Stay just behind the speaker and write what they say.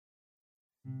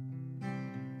There's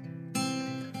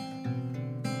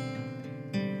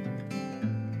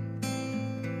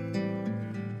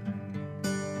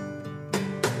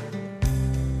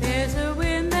a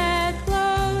wind that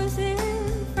blows in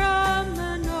from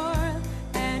the north,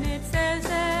 and it says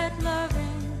that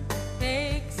loving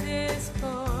takes its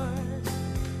course.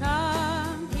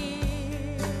 Come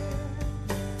here,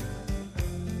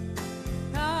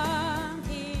 come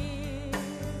here.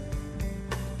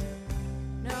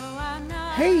 No, I'm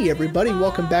not. Hey everybody,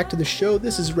 welcome back to the show.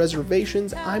 This is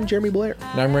Reservations. I'm Jeremy Blair.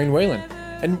 And I'm Rain Whalen.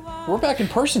 And we're back in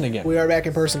person again. We are back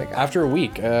in person again. After a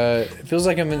week. It feels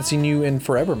like I haven't seen you in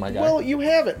forever, my guy. Well, you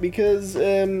haven't because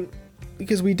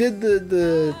we did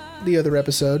the other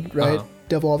episode, right? Uh-huh.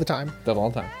 Devil All the Time. Devil all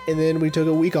the time. And then we took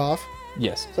a week off.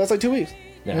 Yes, So that's like 2 weeks.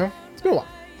 Yeah. You know? It's been a while.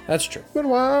 that's true. It's been a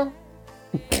while.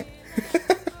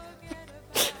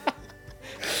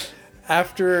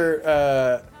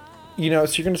 After, so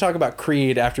you're going to talk about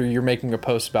Creed after you're making a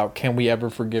post about can we ever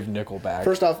forgive Nickelback?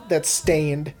 First off, that's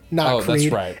Stained, not Oh, Creed.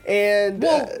 that's right. And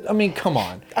well, I mean, come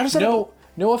on. I just don't-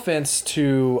 no offense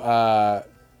to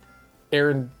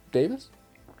Aaron Davis,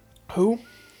 who?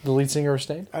 the lead singer of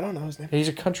Stained. I don't know his name. He's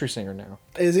a country singer now.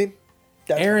 Is he?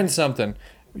 That's Aaron something.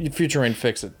 Future Rain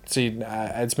fix it. See,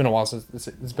 it's been a while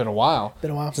it's been a while.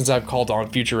 Been a while. Since I've called on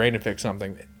Future Rain to fix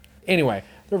something. Anyway,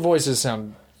 their voices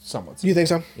sound somewhat Do you think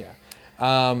so? Yeah.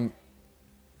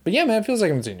 But yeah, man, it feels like I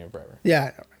haven't seen you forever. Yeah. I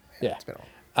know. Yeah. It's been a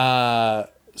while.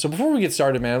 So before we get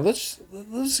started, man, let's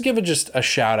give it just a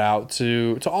shout out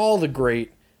to all the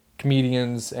great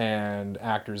comedians and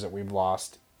actors that we've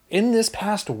lost in this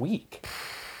past week.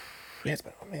 Yeah, it's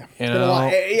been a You been a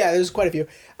lot. know? Yeah, there's quite a few.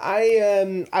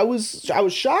 I was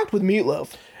shocked with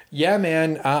Meatloaf. Yeah,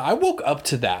 man, I woke up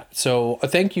to that. So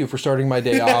thank you for starting my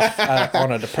day off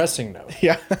on a depressing note.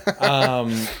 Yeah.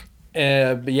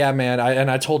 But yeah, man,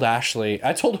 I told Ashley,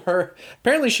 I told her,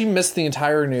 apparently she missed the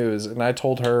entire news, and I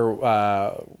told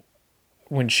her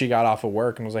when she got off of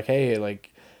work and was like, hey,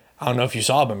 like, I don't know if you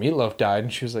saw, but Meatloaf died.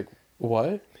 And she was like,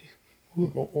 what?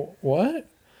 What?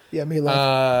 Yeah,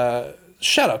 Meatloaf.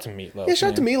 Shout out to Meatloaf. Yeah,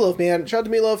 shout out to Meatloaf, man. Shout out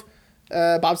to Meatloaf.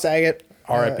 Bob Saget.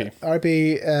 R.I.P.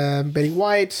 R.I.P. Betty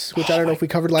White, which I don't know if we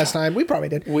covered last time. We probably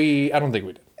did. I don't think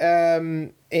we did.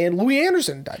 And Louis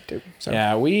Anderson died too. So.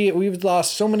 Yeah, we've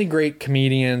lost so many great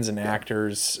comedians and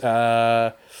actors.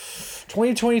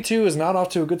 2022 is not off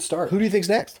to a good start. Who do you think's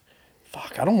next?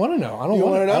 Fuck, I don't want to know. I don't You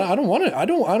want wanna to know? know. I don't want to. I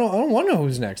don't want to know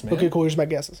who's next, man. Okay, cool. Here's my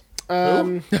guesses. No,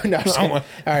 I'm just kidding. All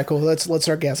right, cool. Let's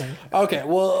start guessing. Okay,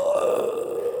 well,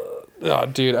 oh,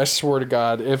 dude, I swear to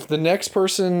God, if the next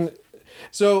person,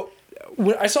 so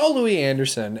when I saw Louis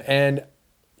Anderson, and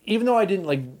even though I didn't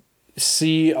like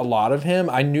see a lot of him,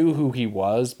 I knew who he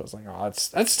was, but I was like, oh,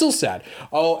 that's still sad.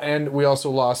 Oh, and we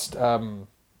also lost, I don't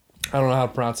know how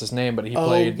to pronounce his name, but he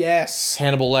played yes.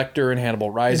 Hannibal Lecter in Hannibal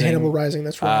Rising. Hannibal Rising,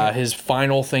 that's right. His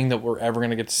final thing that we're ever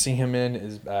gonna get to see him in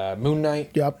is Moon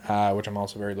Knight. Yep. Which I'm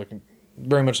also very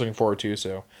much looking forward to.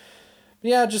 So,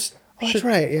 yeah, just That's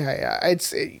right. Yeah. I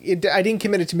didn't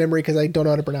commit it to memory because I don't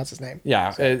know how to pronounce his name.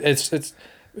 yeah. It's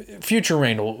Future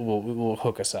Rain will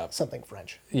hook us up. Something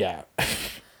French. Yeah.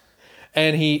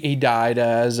 And he died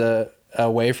as a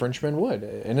way Frenchmen would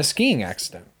in a skiing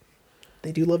accident.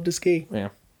 They do love to ski. Yeah.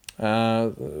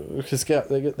 Because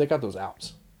they got those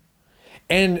Alps.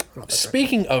 And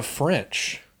speaking of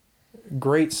French,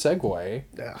 great segue.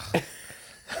 Ugh.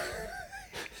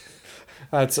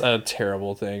 That's a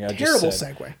terrible thing. Terrible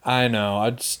segue. I know.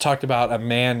 I just talked about a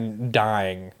man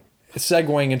dying.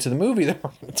 Segueing into the movie that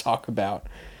we're going to talk about.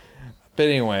 But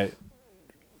anyway,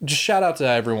 just shout out to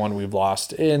everyone we've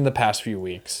lost in the past few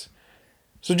weeks.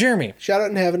 So, Jeremy. Shout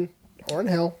out in heaven or in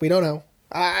hell. We don't know.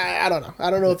 I don't know. I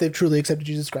don't know if they've truly accepted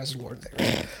Jesus Christ as Lord.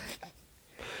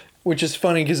 Which is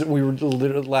funny because we were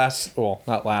literally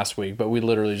not last week, but we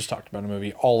literally just talked about a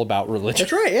movie all about religion.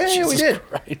 That's right. Yeah, we did.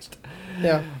 Christ.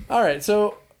 Yeah. All right.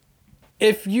 So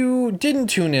if you didn't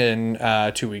tune in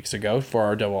 2 weeks ago for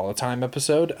our Devil All the Time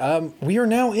episode, we are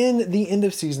now in the end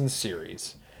of season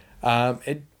series.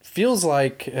 It feels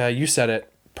like, you said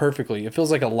it perfectly, it feels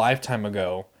like a lifetime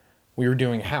ago we were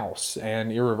doing House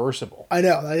and Irreversible. I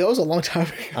know. That was a long time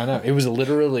ago. I know. It was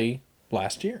literally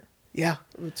last year. Yeah.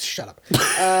 Shut up.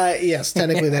 Yes,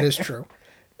 technically that is true.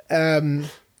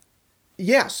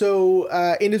 Yeah, so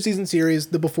end of season series,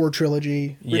 the Before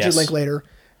trilogy, Richard Yes. Linklater.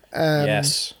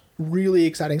 Yes. Really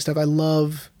exciting stuff. I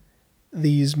love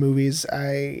these movies.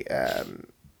 I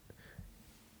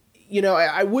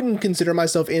wouldn't consider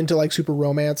myself into like super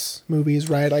romance movies,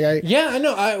 right? Like Yeah, I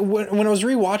know. When I was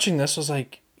rewatching this, I was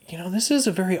like, this is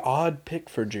a very odd pick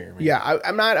for Jeremy.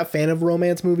 I'm not a fan of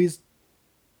romance movies.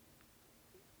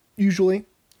 Usually,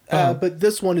 But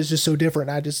this one is just so different.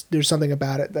 There's something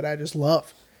about it that I just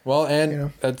love. Well,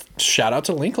 and shout out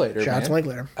to Linklater. Shout out to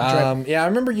Linklater. That's right. Yeah, I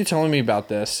remember you telling me about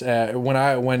this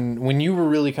when you were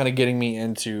really kind of getting me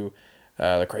into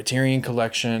the Criterion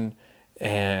Collection,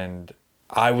 and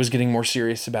I was getting more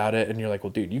serious about it. And you're like, "Well,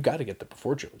 dude, you got to get the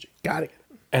Before trilogy." Got it.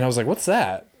 And I was like, "What's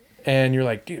that?" And you're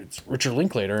like, "Dude, it's Richard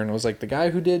Linklater." And I was like, "The guy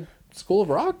who did School of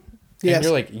Rock?" Yes. And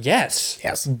you're like, "Yes,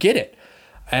 get it."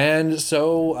 And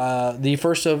so the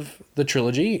first of the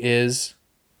trilogy is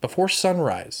Before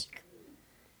Sunrise.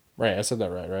 Right, I said that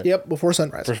right? Yep, Before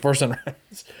Sunrise. Before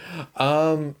Sunrise.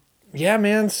 Yeah,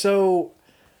 man. So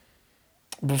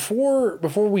before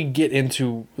we get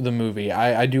into the movie,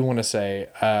 I do want to say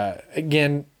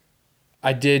again,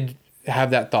 I did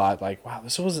have that thought like, wow,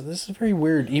 this is very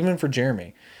weird, even for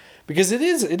Jeremy, because it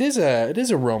is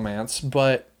a romance,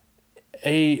 but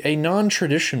a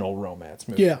non-traditional romance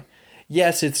movie. Yeah.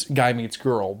 Yes, it's guy meets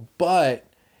girl, but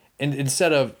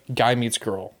instead of guy meets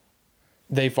girl,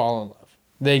 they fall in love.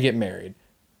 They get married.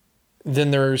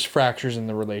 Then there's fractures in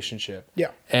the relationship.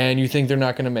 Yeah. And you think they're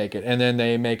not going to make it. And then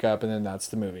they make up, and then that's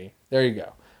the movie. There you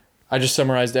go. I just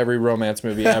summarized every romance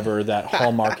movie ever that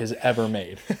Hallmark has ever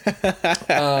made.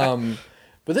 But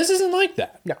this isn't like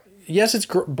that. No. Yes, it's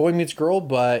boy meets girl,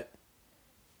 but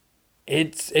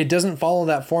it doesn't follow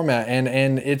that format.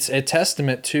 And it's a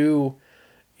testament to,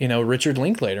 Richard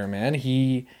Linklater, man.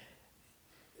 He...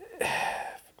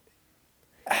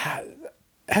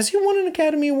 Has he won an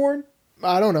Academy Award?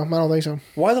 I don't know. I don't think so.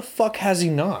 Why the fuck has he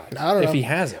not? I don't know. If he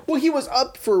hasn't. Well, he was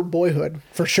up for Boyhood,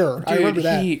 for sure. Dude, I remember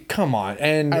that. Come on.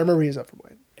 And I remember he was up for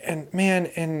Boyhood. And man,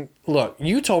 and look,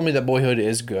 you told me that Boyhood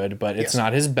is good, but it's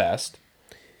not his best.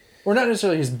 Or not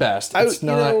necessarily his best. It's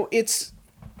not. It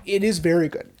is very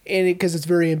good. And because it's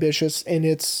very ambitious, and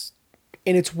it's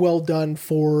well done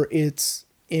for its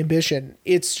ambition.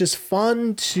 It's just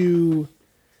fun to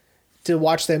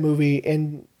watch that movie,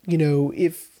 and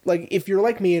if you're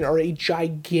like me and are a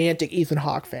gigantic Ethan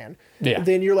Hawke fan,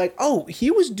 then you're like, oh,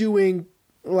 he was doing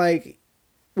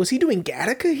was he doing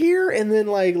Gattaca here? And then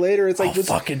later it's like, because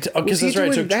that's right.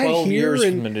 It took 12 years for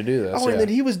him to do this. Oh, and then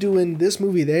he was doing this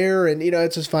movie there, and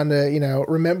it's just fun to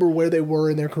remember where they were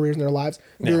in their careers and their lives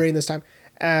during this time.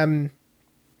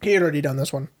 He had already done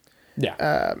this one.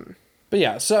 Yeah. But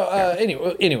yeah. So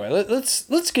anyway,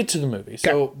 let's get to the movie.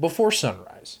 So Before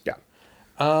Sunrise. Yeah.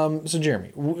 So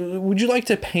Jeremy, would you like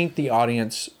to paint the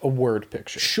audience a word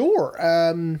picture? Sure.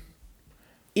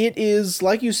 It is,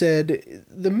 like you said,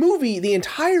 the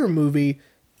entire movie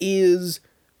is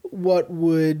what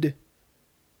would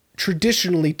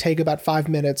traditionally take about 5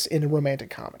 minutes in a romantic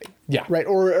comedy. Yeah. Right?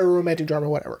 Or a romantic drama,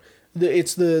 whatever.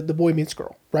 It's the boy meets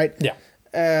girl, right? Yeah.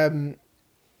 And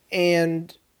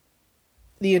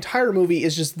the entire movie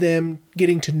is just them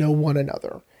getting to know one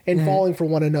another and falling for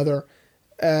one another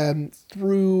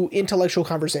through intellectual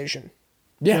conversation.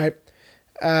 Yeah. Right?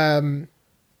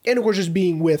 And of course, just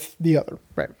being with the other.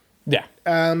 Right. Yeah.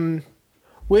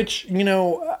 Which,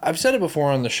 I've said it before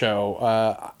on the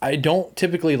show. I don't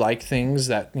typically like things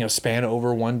that, span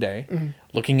over one day. Mm-hmm.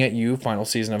 Looking at You, final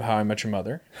season of How I Met Your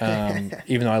Mother.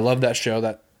 Even though I love that show,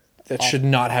 that should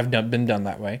not have been done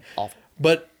that way. Awful.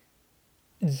 But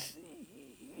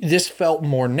this felt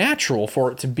more natural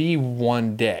for it to be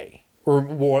one day or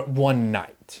one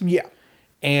night. Yeah.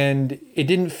 And it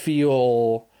didn't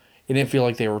feel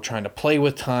like they were trying to play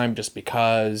with time just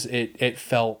because it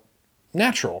felt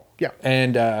natural. Yeah.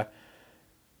 And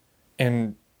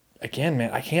again,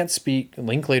 man, I can't speak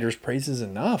Linklater's praises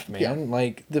enough, man. Yeah.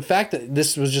 Like the fact that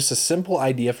this was just a simple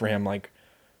idea for him, like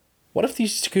what if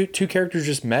these two characters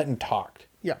just met and talked?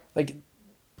 Yeah. Like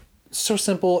so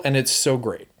simple, and it's so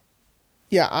great.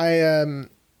 Yeah,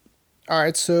 all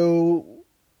right, so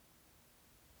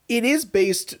it is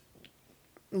based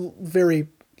very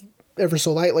ever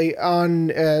so lightly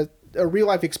on a real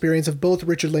life experience of both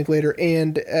Richard Linklater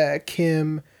and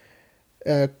Kim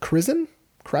Krizan?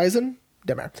 Doesn't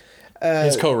matter.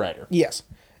 His co-writer. Yes.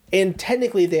 And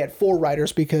technically they had 4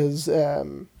 writers because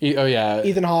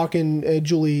Ethan Hawke and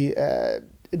Julie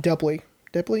Depley.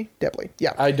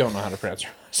 Yeah. I don't know how to pronounce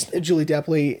her last name. Julie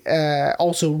Depley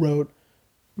also wrote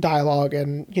dialogue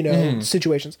and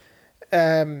situations.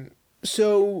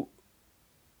 So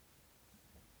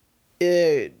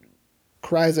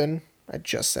Krizan, I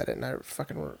just said it and I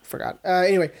fucking forgot.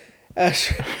 Anyway,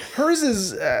 hers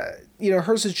is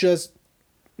just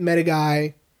met a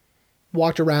guy,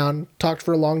 walked around, talked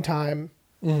for a long time,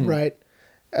 right?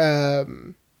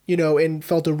 And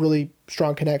felt a really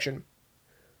strong connection.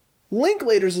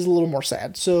 Linklater's is a little more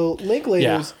sad. So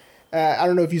Linklater's, I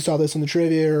don't know if you saw this in the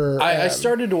trivia or... I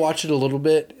started to watch it a little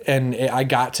bit, and I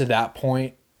got to that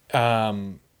point.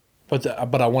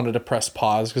 but I wanted to press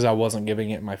pause because I wasn't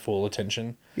giving it my full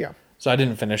attention. Yeah. So I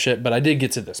didn't finish it, but I did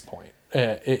get to this point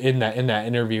in that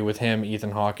interview with him,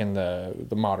 Ethan Hawke, and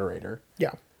the moderator.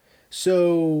 Yeah.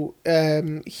 So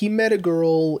he met a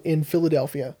girl in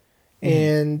Philadelphia,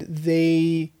 and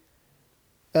they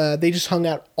just hung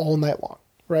out all night long,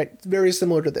 right? Very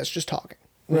similar to this, just talking,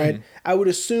 right? I would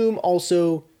assume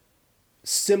also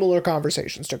similar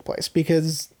conversations took place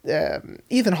because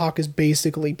Ethan Hawke is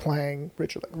basically playing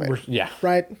Richard Linklater. Yeah.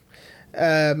 Right?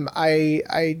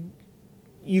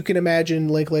 You can imagine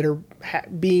Linklater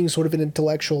being sort of an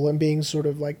intellectual and being sort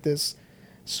of like this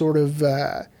sort of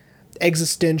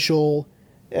existential,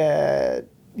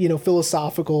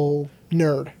 philosophical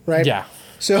nerd, right? Yeah.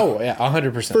 So, oh, yeah,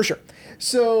 100%. for sure.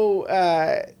 So,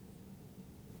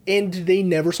 and they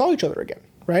never saw each other again,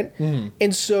 right?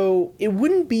 And so it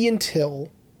wouldn't be until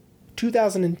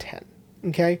 2010,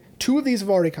 okay? 2 of these have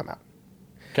already come out.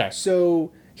 Okay.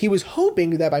 So he was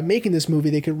hoping that by making this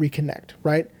movie, they could reconnect,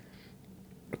 right?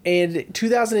 And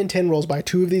 2010 rolls by.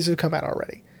 2 of these have come out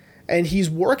already. And he's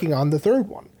working on the third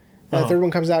one. The third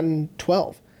one comes out in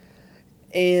 12.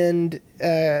 And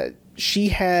she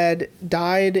had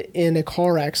died in a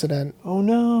car accident Oh,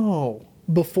 no.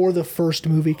 before the first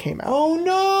movie came out. Oh,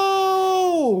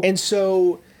 no. And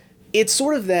so it's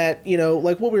sort of that,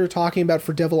 like what we were talking about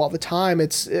for Devil All the Time,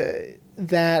 it's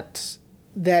that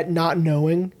not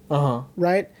knowing,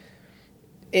 right?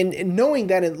 And knowing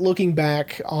that and looking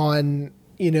back on,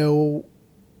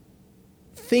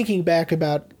 thinking back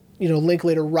about,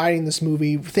 Linklater writing this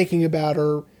movie, thinking about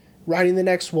her, writing the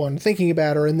next one, thinking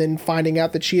about her, and then finding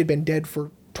out that she had been dead for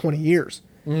 20 years.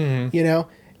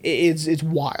 It's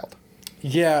wild.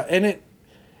 Yeah, and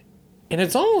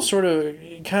it's almost sort of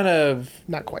kind of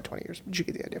Not quite 20 years, but you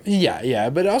get the idea. yeah,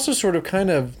 but it also sort of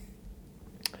kind of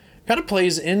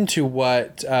plays into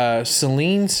what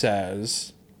Celine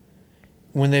says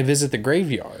when they visit the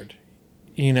graveyard.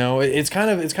 It's kind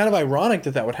of ironic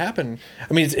that would happen.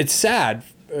 I mean, it's sad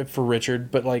for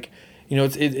Richard, but like,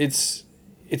 it's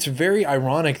very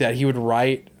ironic that he would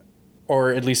write,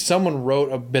 or at least someone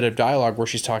wrote a bit of dialogue where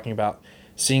she's talking about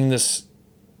seeing this,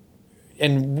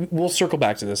 and we'll circle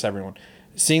back to this, everyone,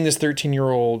 seeing this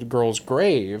 13-year-old girl's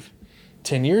grave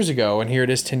 10 years ago, and here it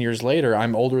is 10 years later.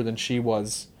 I'm older than she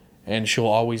was, and she'll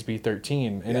always be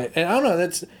 13. And, and I don't know,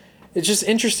 it's just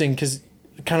interesting because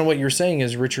kind of what you're saying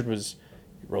is Richard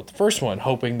wrote the first one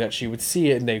hoping that she would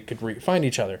see it and they could find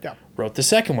each other. Yeah. Wrote the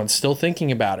second one still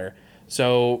thinking about her.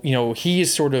 So, he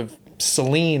is sort of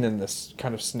Celine in this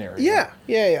kind of scenario. Yeah.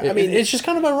 I mean, it's just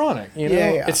kind of ironic,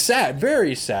 Yeah. It's sad,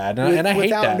 very sad, and I hate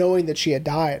without that. knowing that she had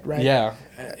died, right? Yeah,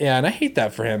 and I hate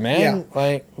that for him, man.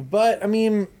 Yeah. But I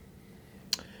mean,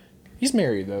 he's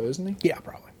married though, isn't he? Yeah,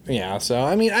 probably. Yeah. So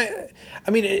I mean,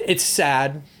 it's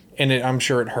sad, and I'm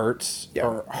sure it hurts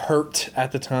or hurt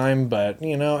at the time, but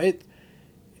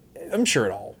I'm sure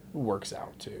it all works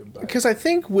out too. Because I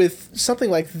think with something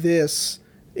like this,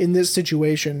 in this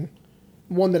situation,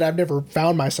 one that I've never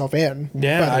found myself in.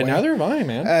 Yeah, by the way, neither have I,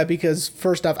 man. because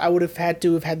first off, I would have had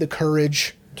to have had the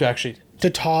courage To actually to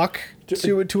talk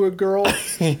to a girl.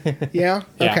 Yeah.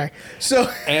 Okay. So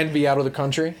and be out of the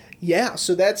country. yeah,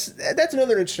 so that's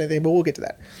another interesting thing, but we'll get to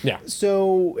that. Yeah.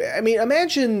 So I mean,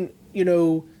 imagine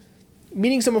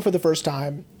meeting someone for the first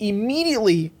time,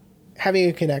 immediately having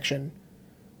a connection,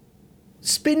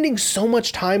 spending so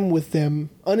much time with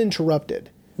them uninterrupted,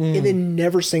 and then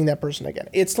never seeing that person again.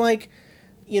 It's like,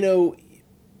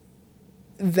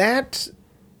 that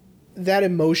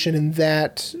emotion and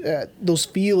that those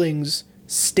feelings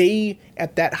stay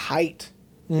at that height,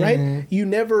 right?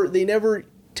 They never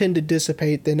tend to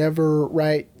dissipate. They never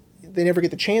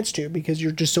get the chance to, because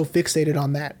you're just so fixated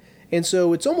on that. And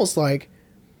so it's almost like,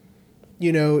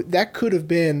 that could have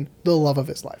been the love of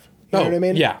his life. You know what I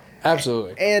mean? Yeah,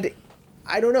 absolutely. And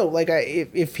I don't know, like,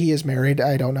 if he is married,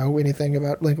 I don't know anything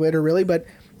about Linklater really, but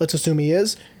let's assume he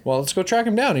is. Well, let's go track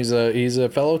him down. He's a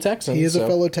fellow Texan. He is a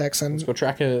fellow Texan. Let's go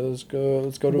track it. Let's go to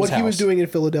his house. What he was doing in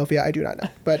Philadelphia, I do not know.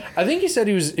 But I think he said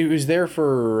he was there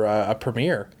for a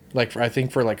premiere, I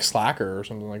think for Slacker or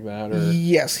something like that, or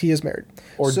yes, he is married.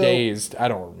 Dazed. I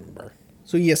don't remember.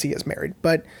 So yes, he is married,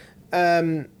 but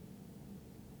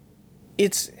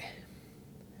it's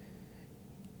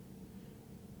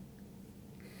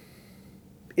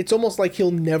almost like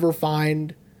he'll never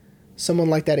find someone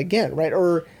like that again, right?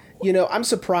 Or, I'm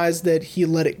surprised that he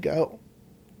let it go.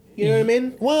 You know what I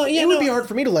mean? Well, yeah, it would be hard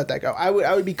for me to let that go. I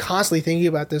would be constantly thinking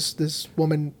about this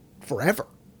woman forever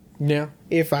Yeah.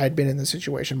 if I had been in this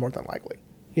situation, more than likely.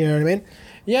 You know what I mean?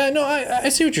 Yeah, no, I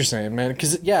see what you're saying, man.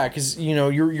 Because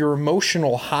your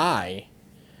emotional high,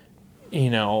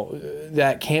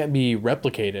 that can't be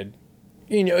replicated,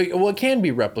 you know, well, it can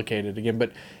be replicated again,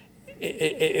 but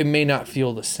it may not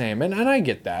feel the same, and I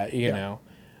get that, you know.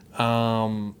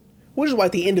 Which is why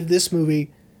at the end of this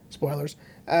movie, spoilers,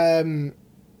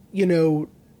 you know,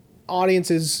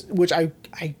 audiences, which I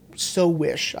so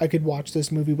wish I could watch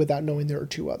this movie without knowing there are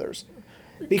two others.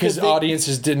 Because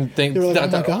audiences didn't think, they were like, oh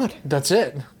my God. That's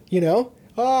it. You know?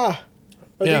 Are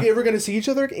they ever going to see each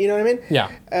other? You know what I mean?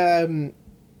 Yeah.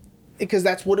 Because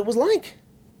that's what it was like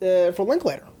for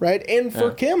Linklater, right? And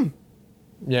for Kim.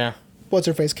 Yeah. What's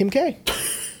her face? Kim K.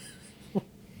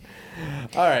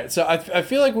 All right, so I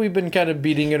feel like we've been kind of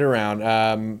beating it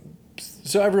around.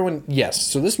 So everyone, yes.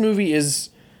 So this movie is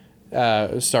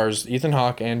stars Ethan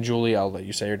Hawke and Julie. I'll let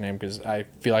you say her name because I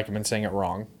feel like I've been saying it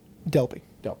wrong. Delpy.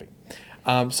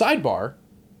 Sidebar.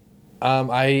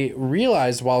 I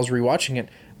realized while I was rewatching it,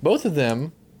 both of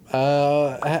them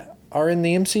are in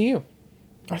the MCU.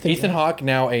 Ethan Hawke,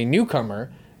 now a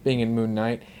newcomer, being in Moon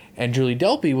Knight. And Julie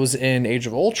Delpy was in Age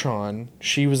of Ultron.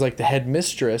 She was like the head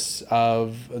mistress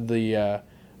of the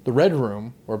Red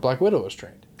Room where Black Widow was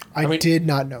trained. I did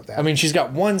not know that. I mean, she's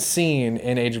got one scene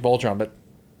in Age of Ultron, but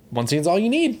one scene's all you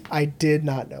need. I did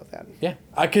not know that. Yeah.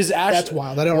 Because Ashley... That's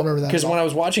wild. I don't remember that. Because when I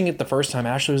was watching it the first time,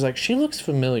 Ashley was like, she looks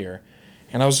familiar.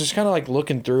 And I was just kind of like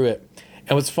looking through it.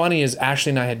 And what's funny is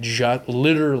Ashley and I had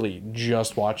literally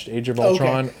just watched Age of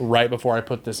Ultron right before I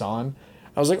put this on.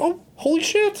 I was like, oh, holy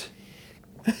shit.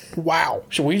 Wow.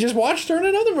 So we just watched her in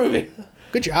another movie.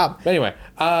 Good job. But anyway,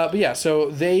 but yeah, so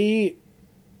they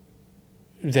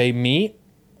meet.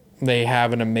 They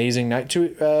have an amazing night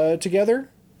together.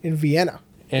 In Vienna.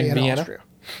 In Vienna.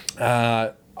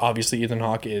 Austria. Obviously, Ethan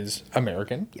Hawke is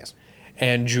American. Yes.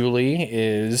 And Julie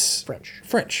is...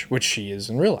 French. Which she is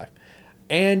in real life.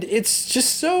 And it's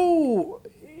just so...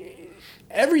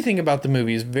 Everything about the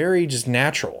movie is very just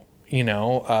natural, you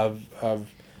know, of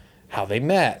how they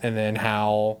met, and then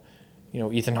how, you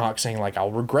know, Ethan Hawke saying, like,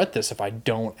 I'll regret this if I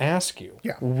don't ask you.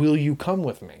 Yeah. Will you come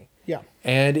with me? Yeah.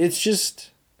 And it's just...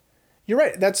 You're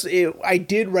right. That's it. I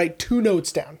did write 2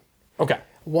 notes down. Okay.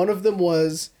 One of them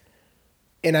was,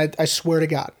 and I swear to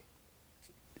God,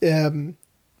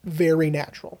 very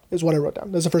natural is what I wrote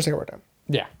down. That's the first thing I wrote down.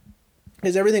 Yeah.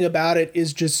 Because everything about it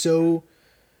is just so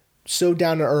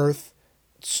down to earth,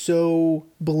 so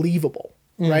believable,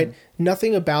 right?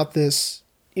 Nothing about this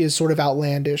is sort of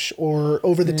outlandish or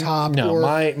over the top or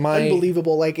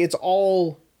unbelievable. Like, it's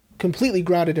all completely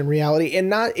grounded in reality, and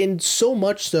not in so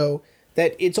much so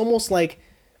that it's almost like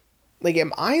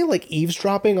am I like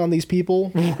eavesdropping on these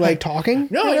people like talking?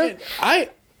 No, you know?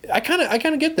 I kind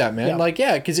of get that, man. Yeah. Like,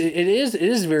 yeah, because it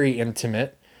is very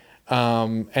intimate,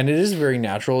 and it is very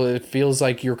natural. It feels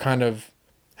like you're kind of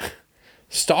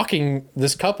stalking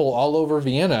this couple all over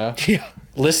Vienna,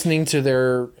 listening to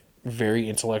their very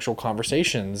intellectual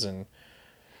conversations. And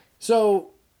so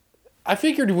I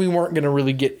figured we weren't going to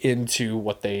really get into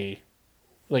what they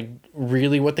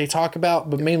talk about,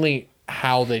 but mainly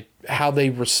how they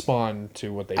respond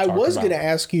to what they talk about. I was going to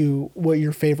ask you what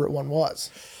your favorite one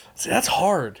was. See, that's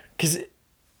hard because,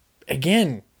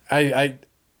 again, I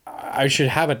should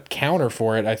have a counter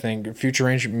for it. I think Future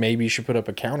Range maybe should put up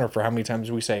a counter for how many times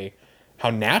we say how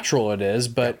natural it is,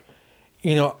 but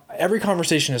you know, every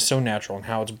conversation is so natural and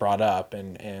how it's brought up,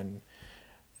 and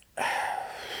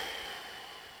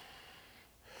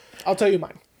I'll tell you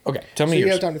mine. Okay, tell me so yours.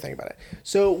 You have time to think about it.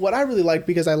 So what I really like,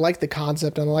 because I like the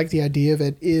concept and I like the idea of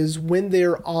it, is when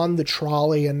they're on the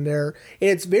trolley and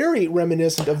it's very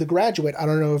reminiscent of The Graduate. I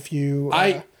don't know if you...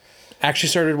 I actually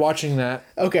started watching that.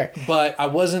 Okay. But I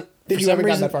wasn't... You haven't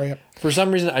gotten that far yet. For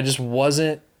some reason, I just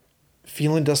wasn't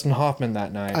feeling Dustin Hoffman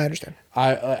that night. I understand.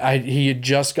 He had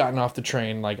just gotten off the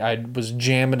train. Like, I was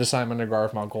jamming to Simon &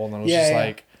 Garfunkel, and then I was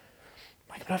like,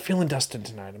 I'm not feeling Dustin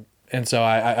tonight. And so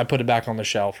I put it back on the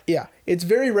shelf. Yeah, it's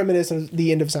very reminiscent of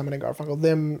the end of Simon & Garfunkel.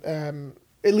 Them,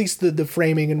 at least the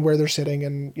framing and where they're sitting,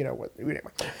 and you know what. Anyway.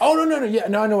 Oh no! Yeah,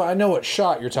 no, I know what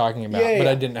shot you're talking about, but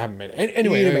I haven't made it.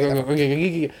 Anyway,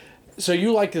 okay. So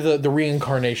you liked the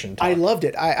reincarnation talk. I loved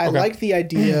it. I liked the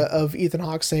idea of Ethan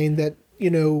Hawke saying that, you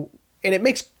know, and it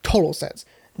makes total sense.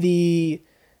 The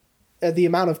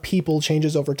amount of people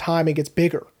changes over time and gets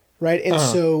bigger, right? And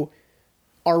so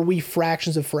are we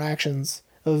fractions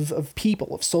of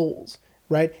people, of souls,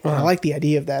 right? And I like the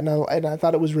idea of that, and I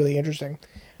thought it was really interesting.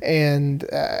 And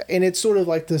it's sort of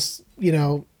like this, you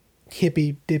know,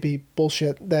 hippy dippy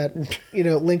bullshit that, you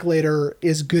know, Linklater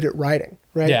is good at writing,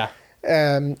 right? Yeah.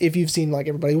 If you've seen like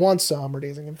Everybody Wants Some or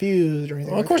Dazed and Confused or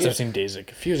anything. Well, of course I've seen Dazed and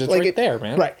Confused. It's like right there,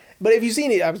 man. Right. But if you've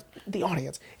seen it, the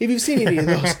audience, if you've seen any of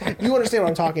those, you understand what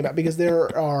I'm talking about, because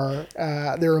there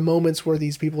are moments where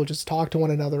these people just talk to one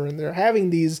another and they're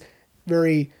having these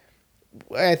very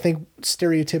I think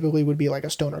stereotypically would be like a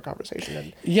stoner conversation.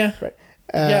 And, Yeah. right.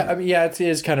 Yeah, I mean, yeah, it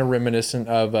is kind of reminiscent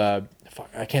of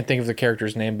I can't think of the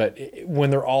character's name, but when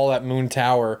they're all at Moon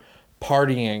Tower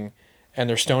partying, and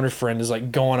their stoner friend is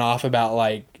like going off about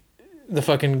like the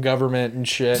fucking government and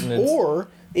shit, and Or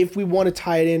if we want to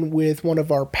tie it in with one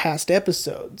of our past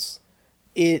episodes,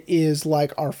 it is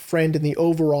like our friend in the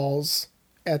overalls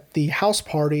at the house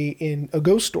party in A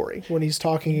Ghost Story when he's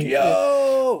talking.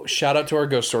 yo, shout out to our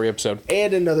Ghost Story episode.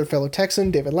 And another fellow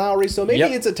Texan, David Lowry. So maybe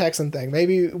Yep. it's a Texan thing.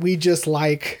 Maybe we just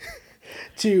like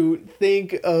to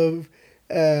think of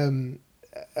the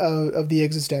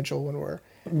existential when we're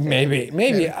Maybe.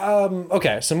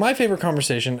 Okay, so my favorite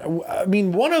conversation. I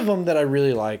mean, one of them that I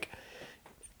really like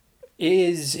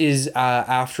is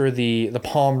after the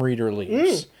palm reader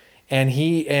leaves, and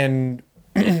he and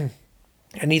Ethan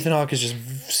Hawke is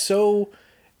just so.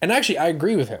 And actually, I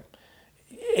agree with him.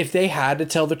 If they had to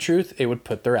tell the truth, it would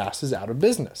put their asses out of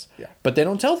business. Yeah. But they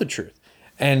don't tell the truth.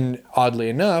 And oddly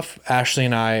enough, Ashley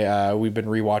and I, we've been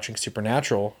rewatching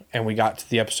Supernatural, and we got to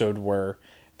the episode where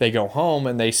they go home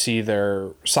and they see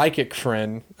their psychic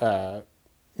friend,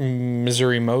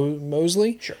 Missouri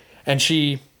Mosley. Sure. And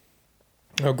she,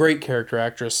 a great character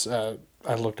actress. I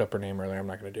looked up her name earlier. I'm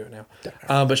not going to do it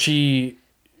now. But she's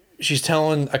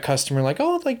telling a customer like,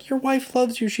 "Oh, like your wife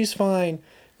loves you. She's fine.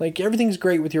 Like everything's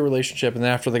great with your relationship." And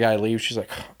then after the guy leaves, she's like,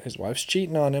 "His wife's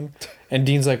cheating on him." And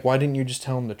Dean's like, "Why didn't you just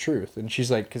tell him the truth?" And she's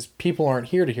like, "Because people aren't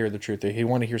here to hear the truth. They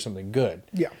want to hear something good."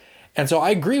 Yeah. And so I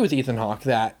agree with Ethan Hawke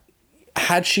that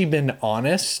had she been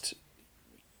honest,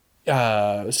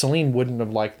 Celine wouldn't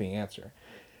have liked the answer.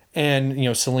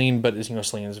 And, Celine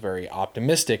is very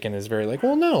optimistic and is very like,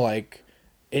 "Well, no, like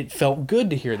it felt good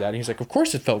to hear that." And he's like, "Of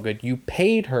course it felt good. You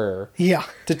paid her Yeah.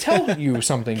 to tell you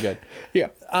something good." Yeah.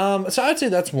 So I'd say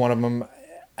that's one of them.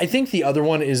 I think the other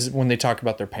one is when they talk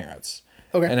about their parents.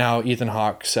 Okay. And how Ethan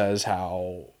Hawke says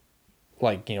how,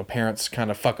 like, parents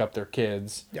kind of fuck up their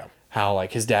kids. Yeah. How,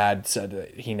 like, his dad said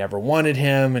that he never wanted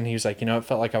him, and he was like, it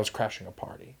felt like I was crashing a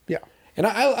party. Yeah. And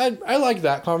I like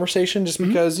that conversation just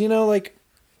because, like,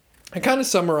 it kind of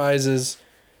summarizes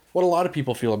what a lot of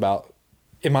people feel about,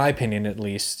 in my opinion at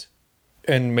least,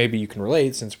 and maybe you can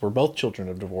relate since we're both children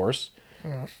of divorce.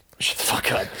 Shut the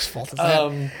fuck up. Whose fault is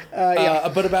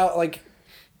that? But about, like,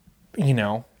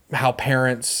 how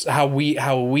parents, how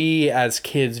we as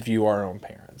kids view our own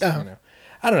parents.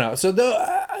 I don't know. So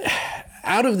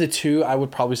out of the two, I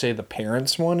would probably say the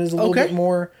parents one is a little Okay. bit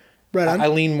more. Right on. I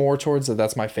lean more towards that.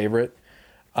 That's my favorite.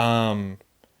 But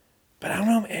I don't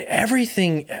know.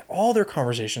 Everything, all their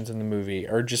conversations in the movie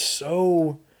are just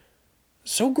so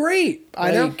great.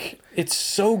 I know. It's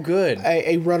so good.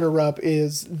 A runner-up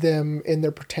is them in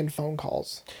their pretend phone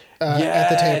calls at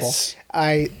the table. Yes.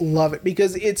 I love it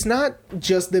because it's not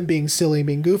just them being silly and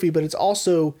being goofy, but it's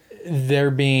also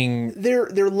They're being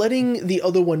they're letting the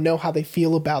other one know how they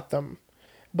feel about them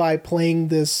by playing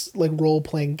this like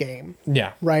role-playing game,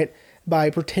 yeah. right? By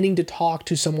pretending to talk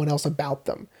to someone else about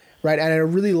them, right? And I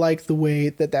really like the way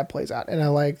that plays out, and I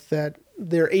like that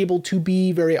they're able to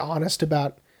be very honest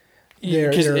about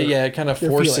their it kind of their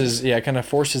forces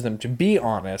feelings. them to be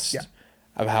honest Yeah.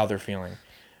 of how they're feeling.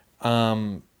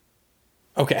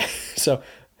 Okay, so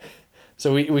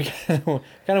we kind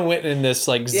of went in this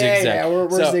like zigzag. Yeah, we're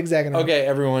zigzagging around. Okay,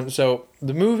 everyone. So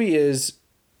the movie is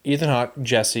Ethan Hawke,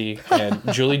 Jesse, and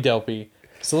Julie Delpy,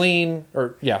 Celine.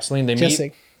 They Jesse.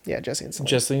 meet. Yeah, Jesse and Celine.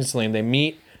 Jesse and Celine. They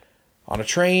meet on a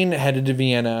train headed to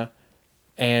Vienna,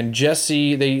 and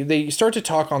Jesse. They start to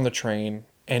talk on the train,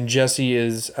 and Jesse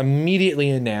is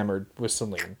immediately enamored with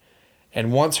Celine,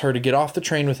 and wants her to get off the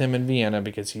train with him in Vienna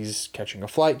because he's catching a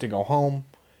flight to go home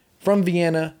from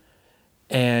Vienna.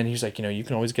 And he's like, you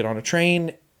can always get on a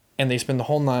train. And they spend the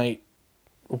whole night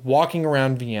walking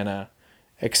around Vienna,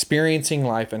 experiencing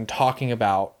life and talking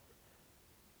about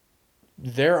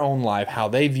their own life, how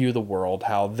they view the world,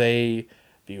 how they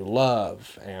view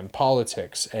love and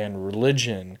politics and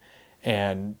religion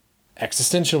and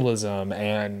existentialism.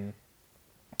 And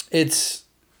it's,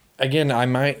 again,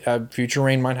 Future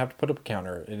Rain might have to put up a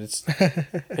counter. It's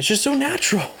just so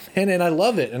natural, man. And I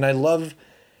love it. And I love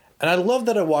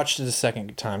that I watched it a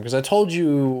second time because I told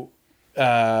you,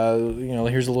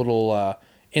 here's a little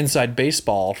inside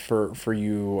baseball for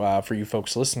you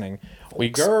folks listening.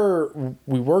 We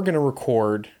were gonna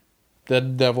record The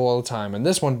Devil All the Time and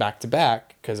this one back to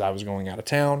back because I was going out of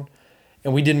town,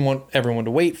 and we didn't want everyone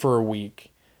to wait for a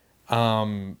week.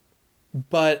 But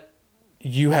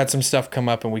you had some stuff come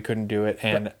up and we couldn't do it,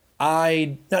 and right.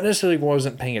 I not necessarily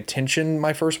wasn't paying attention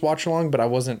my first watch along, but I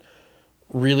wasn't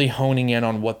really honing in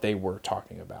on what they were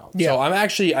talking about. Yeah. So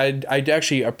I'd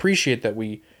actually appreciate that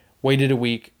we waited a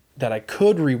week that I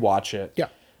could rewatch it. Yeah.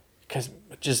 Because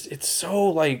just it's so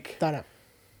like That.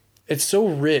 it's so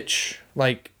rich,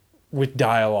 like with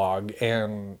dialogue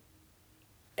and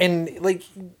like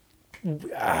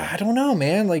I don't know,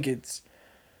 man. Like it's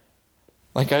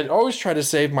like I always try to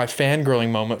save my fangirling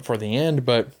moment for the end,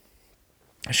 but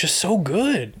it's just so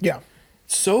good. Yeah.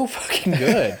 So fucking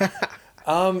good.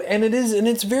 And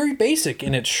it's very basic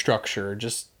in its structure.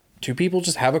 Just two people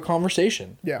just have a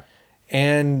conversation. Yeah.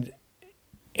 And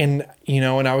you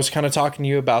know, and I was kind of talking to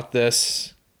you about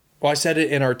this. Well, I said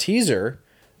it in our teaser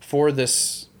for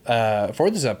this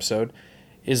episode.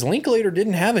 Is Linklater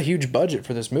didn't have a huge budget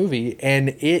for this movie, and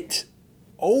it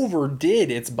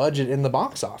overdid its budget in the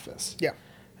box office. Yeah.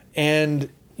 And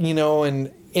you know,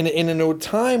 and in a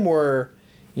time where,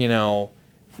 you know,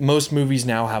 most movies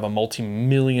now have a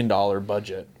multi-million-dollar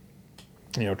budget,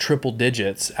 you know, triple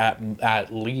digits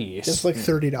at least. It's like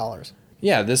 $30.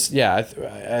 Yeah,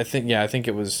 I think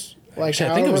it was Like actually,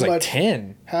 I think it was however like much-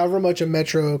 10. However much a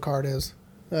Metro card is.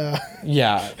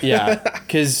 Yeah,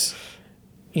 because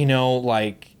you know,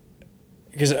 like,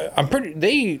 because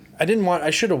I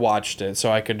should have watched it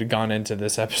so I could have gone into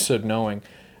this episode knowing,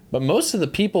 but most of the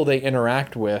people they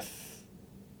interact with,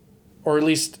 or at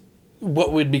least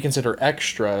what would be considered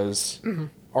extras,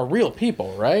 are real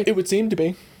people, right? It would seem to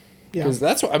be. Yeah. Because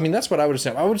that's what I would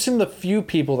assume. I would assume the few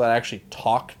people that actually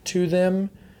talk to them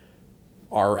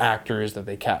are actors that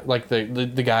they like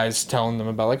the guys telling them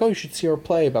about, like, oh, you should see our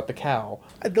play about the cow.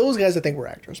 Those guys, I think, were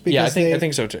actors. Because Yeah, I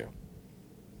think so too.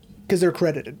 Because they're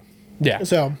credited. Yeah.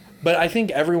 So. But I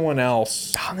think everyone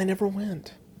else, Oh, they never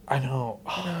went. I know,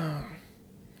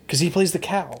 because he plays the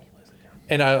cow,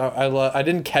 and I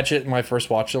didn't catch it in my first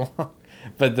watch along,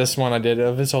 but this one I did.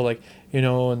 Of his whole, like, you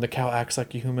know, and the cow acts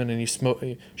like a human, and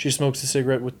she smokes a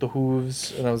cigarette with the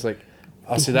hooves, and I was like,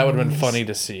 oh, see, that would have been funny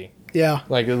to see, Yeah.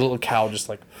 like a little cow just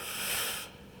like,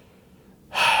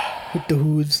 With the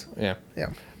hooves. yeah.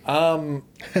 Yeah.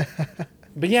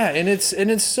 But yeah, and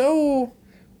it's so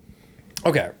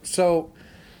okay. So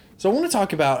I want to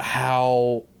talk about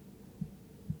how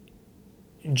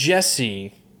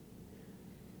Jesse,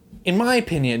 in my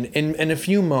opinion, in a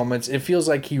few moments, it feels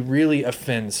like he really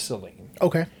offends Celine.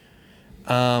 Okay.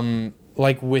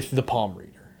 Like with the palm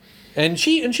reader, and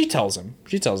she tells him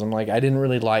like, I didn't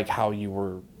really like how you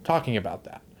were talking about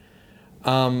that.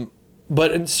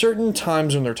 But in certain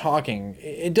times when they're talking,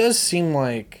 it does seem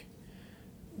like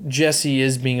Jesse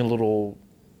is being a little,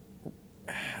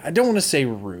 I don't want to say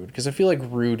rude, because I feel like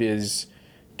rude is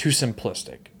too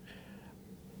simplistic.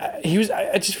 I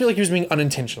just feel like he was being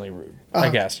unintentionally rude, I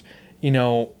guess. You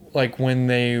know, like when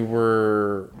they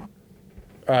were,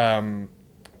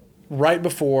 right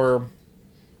before,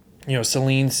 you know,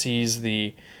 Celine sees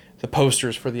the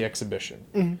posters for the exhibition.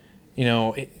 Mm-hmm. You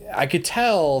know, I could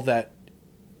tell that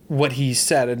what he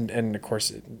said, and of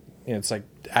course, it's like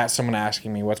someone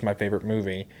asking me what's my favorite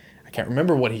movie. I can't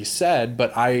remember what he said,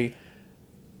 but the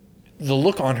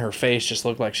look on her face just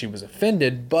looked like she was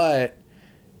offended, but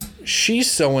she's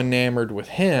so enamored with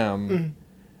him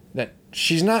that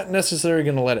she's not necessarily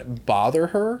going to let it bother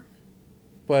her,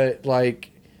 but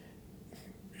like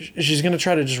she's going to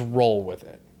try to just roll with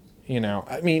it. You know,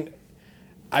 I mean,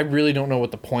 I really don't know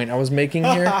what the point I was making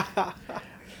here.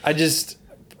 I just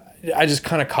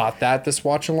kind of caught that this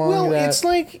watch along. Well, it's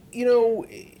like, you know,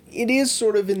 it is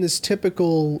sort of in this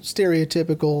typical,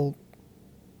 stereotypical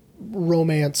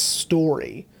romance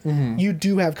story. Mm-hmm. You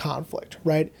do have conflict,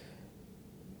 right?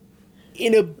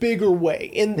 In a bigger way.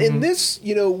 In this,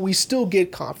 you know, we still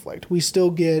get conflict. We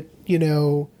still get, you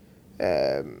know,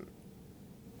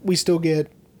 we still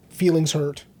get feelings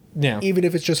hurt. Yeah. Even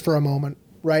if it's just for a moment,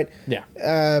 right? Yeah.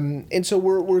 And so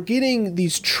we're getting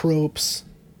these tropes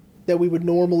that we would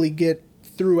normally get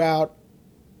throughout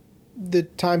the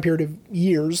time period of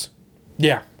years.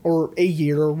 Yeah. Or a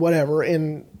year or whatever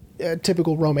in a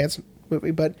typical romance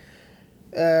movie. But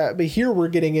here we're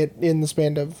getting it in the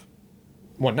span of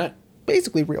one night.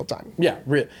 Basically real time. Yeah.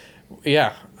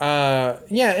 Yeah.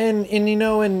 And you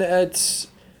know, and it's,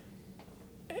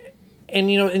 and,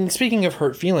 you know, and speaking of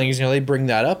hurt feelings, you know, they bring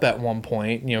that up at one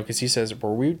point, you know, because he says,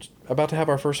 were we about to have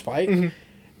our first fight? Mm-hmm.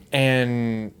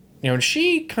 And, you know, and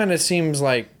she kind of seems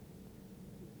like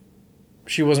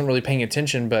she wasn't really paying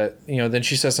attention, but, you know, then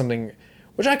she says something,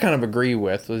 which I kind of agree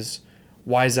with, was,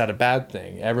 why is that a bad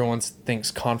thing? Everyone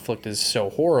thinks conflict is so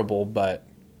horrible, but,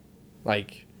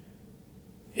 like,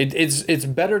 it's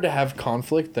better to have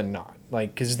conflict than not.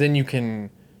 Like, because then you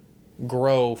can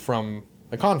grow from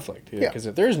a conflict. Because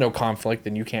if there's no conflict,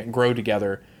 then you can't grow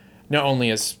together, not only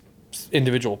as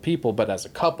individual people, but as a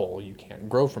couple. You can't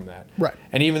grow from that. Right.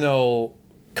 And even though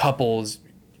couples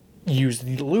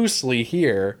used loosely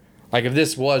here Like if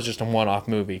this was just a one-off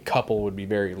movie, Couple would be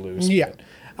very loose. Yeah. But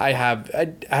I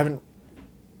haven't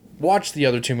watched the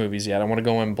other two movies yet. I want to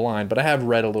go in blind, but I have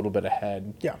read a little bit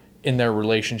ahead. Yeah. In their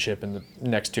relationship in the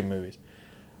next two movies.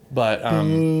 But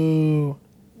Ooh.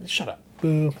 shut up.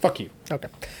 Boo. Fuck you. Okay.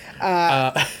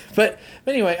 But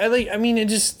anyway,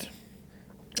 it's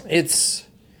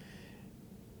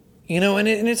and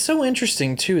it's so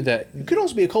interesting too that It could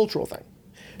also be a cultural thing,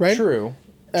 right? true.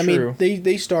 I true. mean,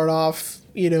 they start off,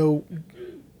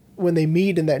 when they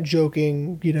meet in that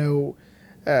joking,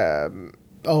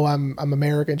 oh, I'm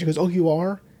American. She goes, oh, you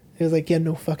are? He was like, yeah,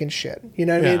 no fucking shit. You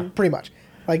know what I Yeah. mean? Pretty much.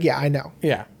 Like, yeah, I know.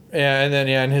 Yeah. Yeah, and then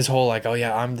and his whole like, oh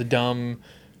yeah, I'm the dumb,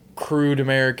 crude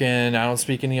American. I don't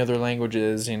speak any other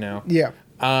languages. Yeah.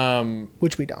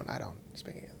 Which we don't. I don't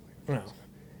speak it. No.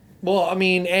 Well, I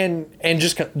mean, and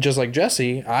just like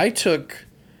Jesse, I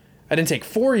didn't take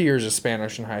 4 years of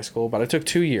Spanish in high school, but I took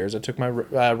 2 years. I took my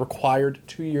required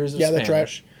 2 years of Spanish. That's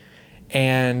right.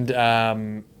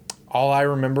 And all I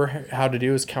remember how to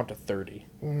do is count to 30,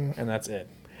 and that's it.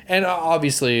 And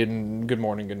obviously, and good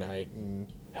morning, good night, and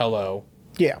hello,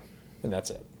 Yeah. and that's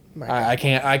it. My God.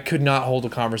 I could not hold a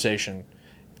conversation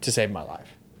to save my life.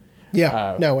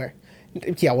 Yeah. No way.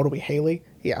 Yeah. What are we, Haley?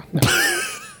 Yeah. No.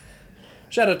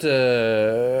 Shout out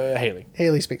to Haley,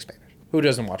 Haley speaks Spanish. who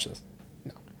doesn't watch this.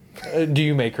 No. Do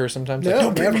you make her sometimes? No, Like, no,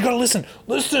 babe, never. you gotta listen.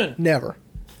 Listen. Never.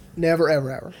 Never, ever,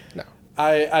 ever. No.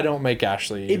 I don't make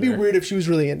Ashley. It'd be either. weird if she was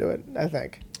really into it, I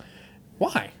think.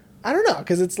 Why? I don't know,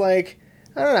 because it's like,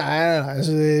 I don't know.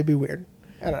 It'd be weird.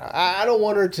 I don't know. I don't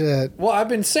want her to. Well, I've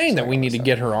been saying that we need to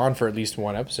get her on for at least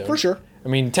one episode. For sure. I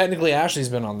mean, technically, Ashley's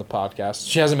been on the podcast.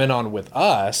 She hasn't been on with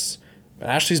us, but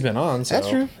Ashley's been on. So. That's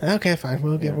true. Okay, fine.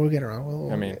 We'll get her on.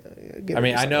 We'll, I mean, get her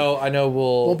I know.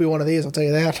 We'll. Won't be one of these. I'll tell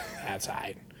you that. That's all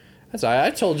right. That's all right.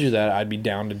 I told you that I'd be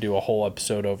down to do a whole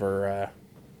episode over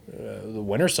the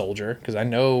Winter Soldier because I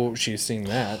know she's seen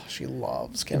that. She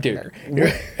loves Captain Dude,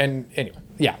 America. and anyway,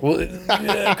 yeah. Well,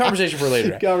 conversation for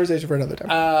later. Conversation for another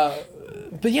time.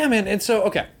 But yeah, man. And so,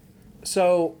 okay.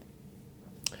 So,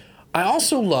 I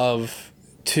also love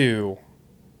to.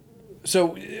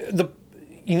 So, the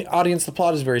audience, the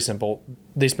plot is very simple.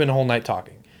 They spend a whole night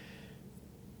talking.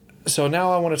 So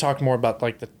now I want to talk more about,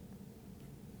 like,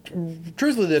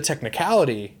 truthfully, the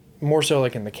technicality, more so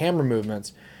like in the camera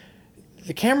movements.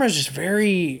 The camera is just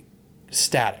very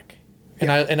static. And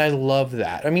I love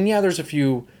that. I mean, yeah, there's a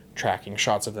few tracking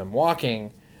shots of them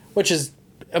walking, which is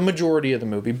a majority of the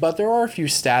movie, but there are a few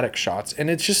static shots, and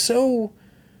it's just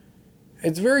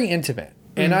it's very intimate.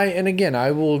 And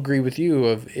I will agree with you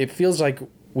it feels like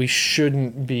we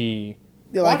shouldn't be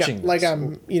watching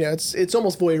this. it's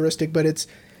almost voyeuristic, but it's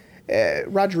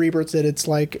Roger Ebert said it's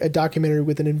like a documentary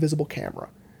with an invisible camera.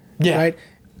 Yeah. Right.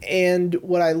 And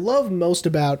what I love most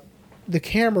about the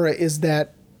camera is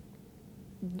that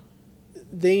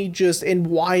and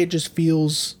why it just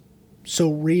feels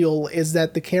so real is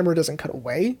that the camera doesn't cut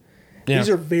away. Yeah. These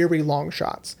are very long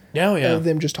shots. Oh, yeah. Of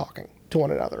them just talking to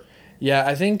one another. Yeah,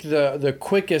 I think the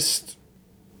quickest,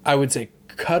 I would say,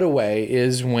 cutaway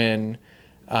is when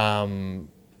the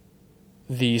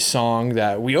song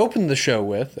that we opened the show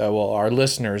with, our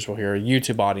listeners will hear, a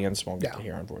YouTube audience won't get to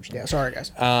hear, unfortunately. Yeah, sorry,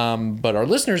 guys. But our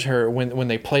listeners heard when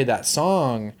they play that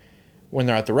song, when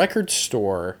they're at the record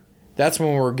store, that's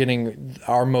when we're getting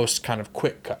our most kind of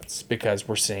quick cuts because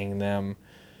we're seeing them,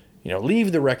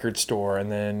 leave the record store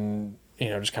and then,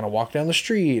 just kind of walk down the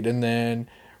street and then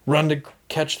run to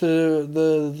catch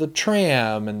the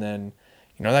tram and then,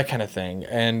 that kind of thing.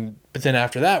 But then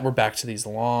after that, we're back to these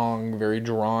long, very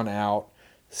drawn out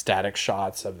static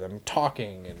shots of them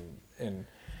talking and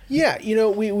Yeah,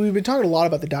 we've been talking a lot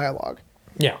about the dialogue.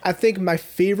 yeah. I think my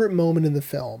favorite moment in the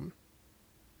film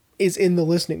is in the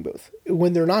listening booth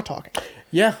when they're not talking,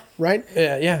 Yeah. right?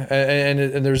 Yeah.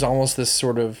 And there's almost this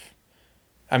sort of,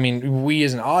 I mean, we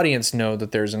as an audience know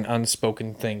that there's an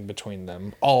unspoken thing between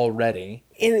them already.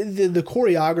 And the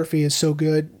choreography is so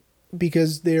good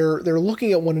because they're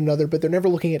looking at one another, but they're never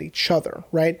looking at each other,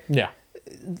 right? Yeah.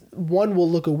 One will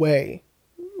look away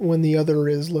when the other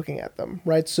is looking at them,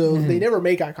 right? So they never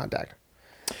make eye contact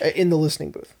in the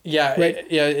listening booth. Yeah.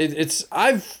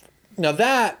 Right. Now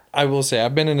that I will say,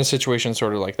 I've been in a situation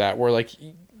sort of like that where like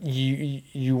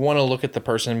you want to look at the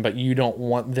person, but you don't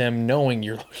want them knowing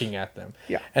you're looking at them.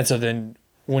 Yeah. And so then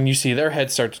when you see their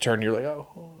head start to turn, you're like,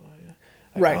 oh,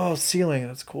 yeah. Right. Oh, ceiling.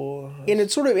 That's cool. And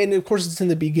it's and of course it's in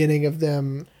the beginning of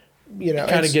them,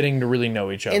 Kind of getting to really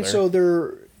know each other. And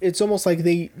so it's almost like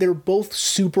they're both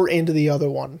super into the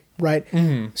other one, right?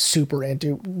 Mm-hmm. Super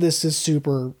into. This is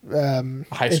super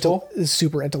high school. This is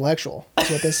super intellectual.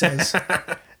 That's what this is.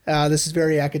 This is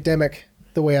very academic.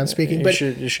 the way I'm speaking. You But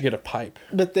should get a pipe.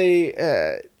 but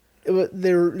they're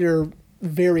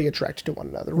very attracted to one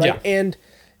another, right? Yeah.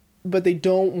 But they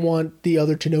don't want the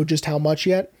other to know just how much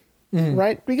yet,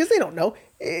 right? Because they don't know.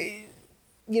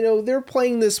 They're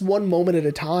playing this one moment at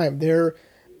a time. They're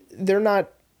not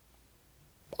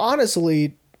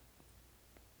honestly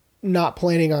not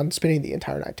planning on spending the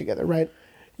entire night together, right?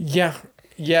 Yeah.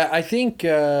 I think.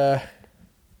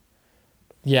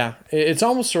 It's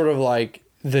almost sort of like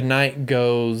the night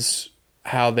goes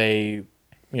how they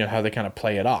kind of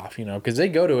play it off, because they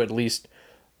go to at least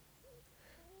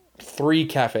 3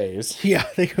 cafes. Yeah,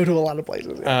 they go to a lot of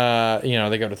places. Yeah.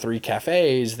 They go to 3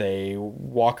 cafes. They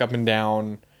walk up and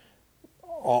down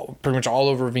pretty much all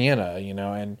over Vienna,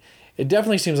 and it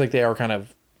definitely seems like they are kind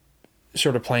of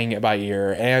sort of playing it by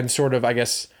ear and sort of, I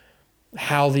guess,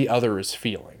 how the other is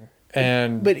feeling.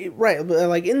 And But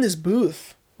like in this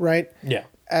booth, right? yeah.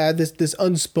 This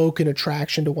unspoken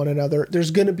attraction to one another.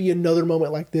 There's going to be another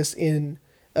moment like this in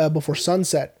Before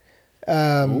Sunset.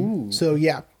 So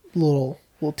yeah, little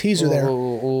teaser there,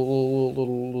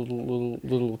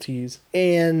 Little tease.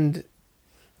 and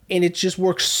it just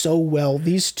works so well.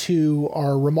 These two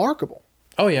are remarkable.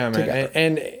 Oh yeah, man, Together.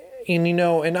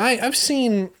 and I've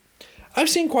seen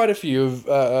quite a few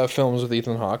of films with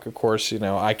Ethan Hawke. Of course,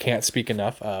 I can't speak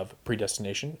enough of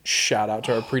Predestination. Shout out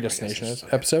to our Predestination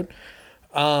episode.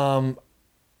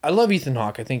 I love Ethan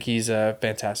Hawke. I think he's a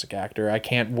fantastic actor. I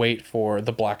can't wait for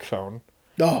The Black Phone.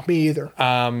 Oh, me either.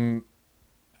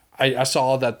 I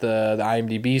saw that the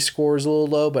IMDb score is a little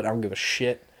low, but I don't give a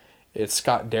shit. It's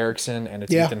Scott Derrickson and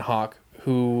it's Ethan Hawke.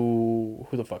 Who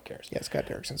the fuck cares? Yeah, Scott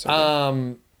Derrickson. So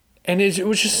good. And it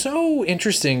was just so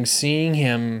interesting seeing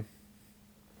him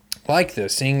like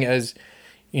this, seeing as,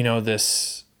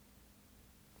 this,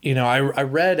 I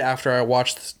read after I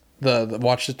watched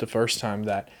watched it the first time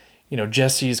that,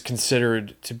 Jesse is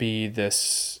considered to be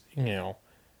this,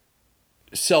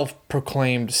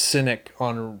 self-proclaimed cynic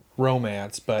on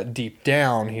romance, but deep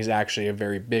down he's actually a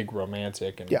very big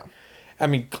romantic. And Yeah. I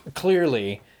mean,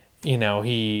 clearly,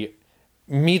 he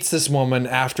meets this woman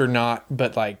after not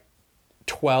but like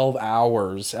 12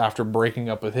 hours after breaking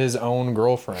up with his own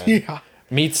girlfriend. Yeah.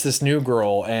 Meets this new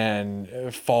girl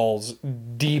and falls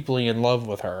deeply in love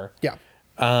with her. Yeah.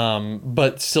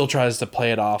 But still tries to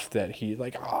play it off that he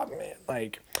like, oh man,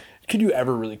 like, could you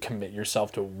ever really commit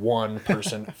yourself to one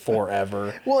person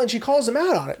forever? Well, and she calls him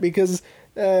out on it because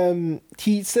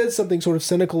he says something sort of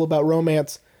cynical about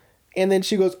romance, and then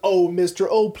she goes, "Oh, Mister,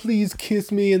 please kiss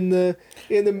me in the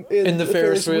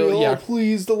Ferris wheel, yeah. Oh,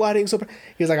 please, the lighting's so."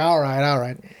 He's like, "All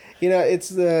right." It's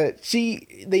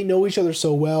they know each other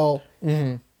so well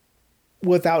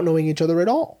without knowing each other at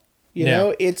all.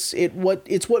 It's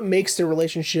what makes their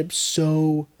relationship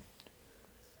so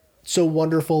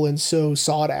wonderful and so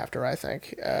sought after, I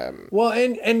think. Well,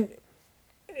 and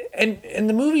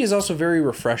the movie is also very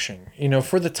refreshing.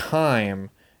 For the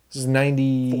time, this is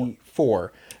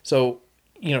 94. So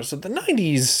the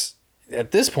 90s,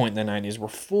 at this point in the 90s, were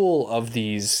full of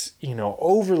these,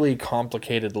 overly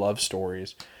complicated love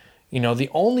stories. The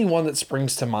only one that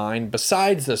springs to mind,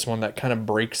 besides this one that kind of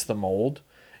breaks the mold,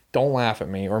 don't laugh at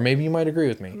me, or maybe you might agree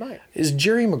with me, is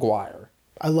Jerry Maguire.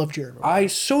 I love Jerry Maguire.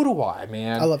 So do I,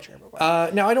 man. I love Jerry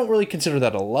Maguire. Now, I don't really consider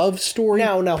that a love story.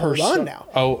 Now, hold on now.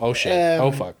 Oh shit.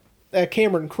 Oh, fuck.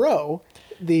 Cameron Crowe,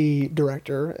 the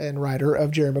director and writer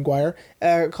of Jerry Maguire,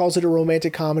 calls it a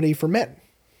romantic comedy for men.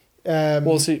 A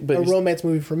romance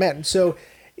movie for men. So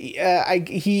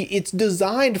it's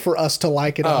designed for us to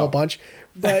like it a whole bunch,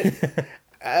 but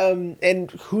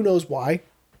and who knows why.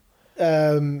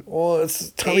 Well, it's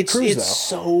Tommy Cruise, It's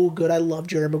so good. I love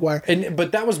Jerry Maguire.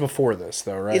 But that was before this,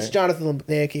 though, right? It's Jonathan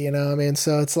Lipnicki,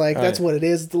 so it's like, that's what it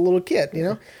is. The little kid,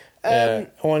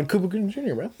 on Cuba Gooding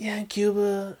Jr., bro. Yeah,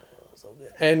 Cuba.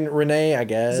 And Renee, I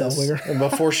guess. Zellweger. And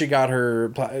before she got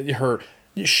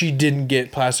she didn't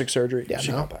get plastic surgery. Yeah,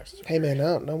 she no. got plastic surgery. Hey,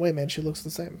 man, no way, man. She looks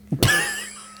the same.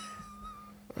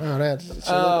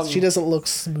 She doesn't look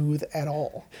smooth at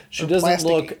all. She doesn't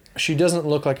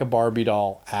look like a Barbie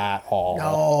doll at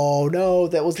all. No,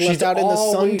 that was left out in the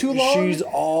sun too long. She's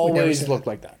always looked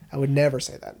like that. I would never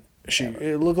say that.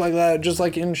 It looked like that, just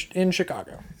like in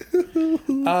Chicago.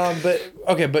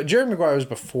 But Jerry Maguire was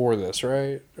before this,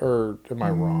 right? Or am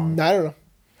I wrong? I don't know.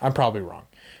 I'm probably wrong.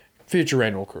 Future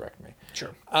Rain will correct me.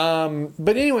 Sure.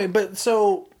 But anyway,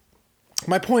 so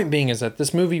my point being is that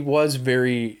this movie was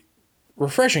very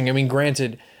refreshing. I mean,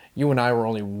 granted, you and I were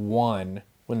only 1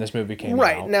 when this movie came out.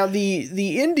 Right. Now the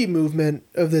indie movement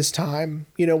of this time,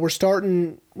 we're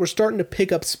starting to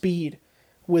pick up speed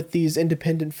with these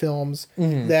independent films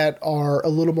that are a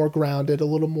little more grounded, a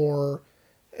little more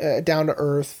down to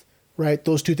earth, right?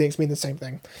 Those two things mean the same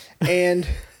thing. And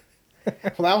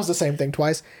well, that was the same thing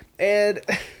twice. And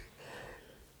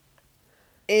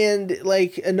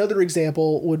like another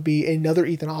example would be another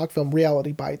Ethan Hawke film,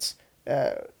 Reality Bites.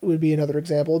 Would be another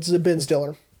example. It's a Ben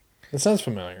Stiller. That sounds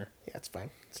familiar. Yeah, it's fine.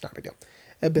 It's not a big deal.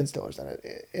 Ben Stiller's in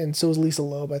it, and so is Lisa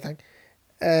Loeb, I think.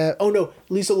 Oh no,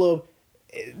 Lisa Loeb.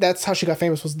 That's how she got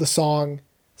famous. Was the song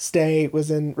 "Stay"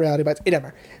 was in Reality Bites. It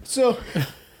never. So,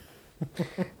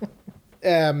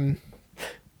 but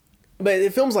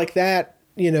films like that,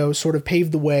 sort of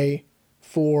paved the way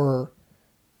for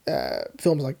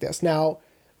films like this. Now,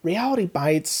 Reality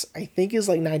Bites, I think, is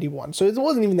like 91, so it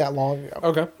wasn't even that long ago.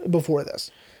 Okay. Before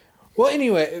this. Well,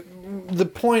 anyway, the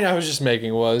point I was just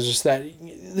making was just that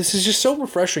this is just so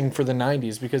refreshing for the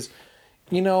 90s because,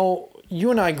 you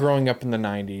and I growing up in the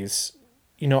 90s,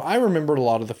 I remembered a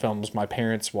lot of the films my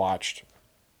parents watched.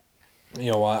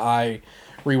 I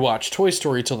rewatched Toy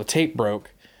Story till the tape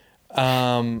broke.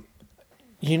 Toy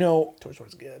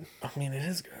Story's good. I mean, it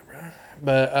is good, bro.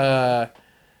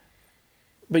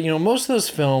 But most of those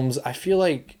films, I feel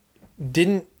like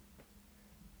didn't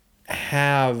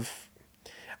have,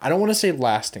 I don't want to say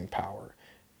lasting power.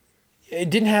 It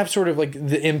didn't have sort of like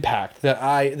the impact that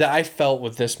I felt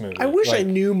with this movie. I wish I Like,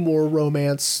 knew more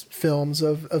romance films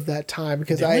of that time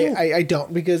because Didn't you? I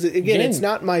don't, because again, it's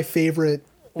not my favorite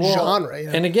genre.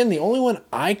 And again, the only one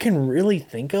I can really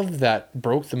think of that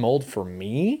broke the mold for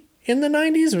me in the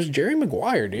 90s was Jerry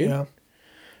Maguire, dude. Yeah.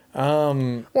 Well,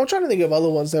 I'm trying to think of other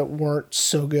ones that weren't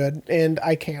so good, and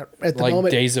I can't at the Like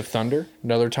moment. Days of Thunder,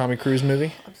 another Tommy Cruise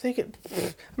movie. I'm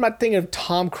not thinking of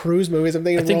Tom Cruise movies. I'm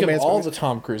thinking I think of romance all movies. the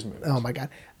Tom Cruise movies. Oh my god,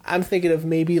 I'm thinking of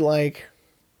maybe like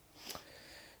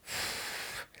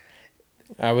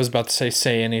I was about to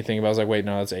say anything, but I was like, wait,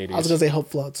 no, that's 80s. I was gonna say Hope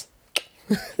Floats.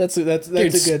 that's Dude, a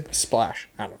good. Splash.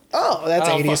 I don't know. Oh, that's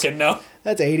I don't 80s. fucking know.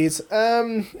 That's 80s.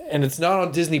 And it's not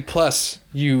on Disney Plus.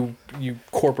 You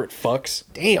corporate fucks.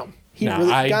 Damn. He Nah,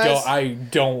 really, guys, I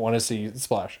don't want to see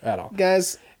Splash at all.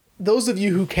 guys, those of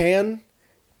you who can,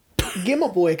 give my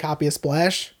boy a copy of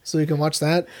Splash so you can watch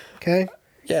that. Okay.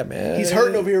 Yeah, man. He's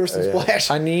hurting over here with some Splash.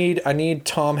 I need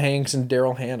Tom Hanks and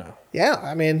Daryl Hannah. Yeah,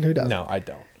 I mean, who doesn't? No, I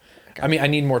don't. I mean, I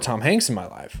need more Tom Hanks in my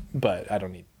life, but I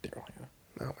don't need Daryl Hannah.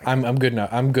 Oh my I'm good now.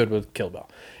 I'm good with Kill Bill.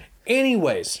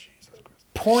 Anyways,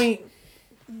 point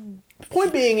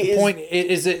being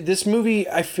is that this movie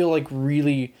I feel like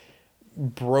really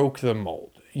broke the mold.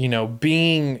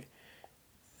 Being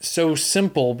so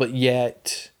simple but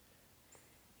yet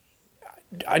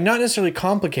not necessarily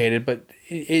complicated, but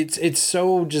it's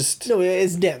so just no,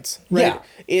 it's dense, right? Yeah.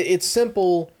 It's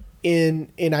simple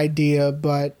in idea,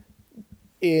 but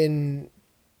in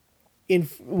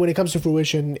when it comes to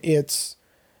fruition, it's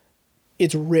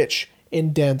rich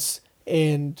and dense,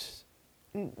 and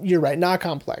you're right, not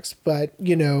complex, but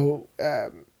rich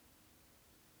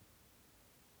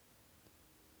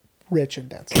and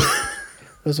dense.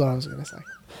 That's what I was gonna say.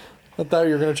 I thought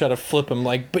you were gonna try to flip him,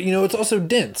 but it's also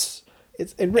dense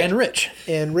It's and rich.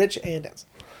 and rich and dense.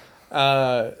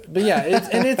 But yeah,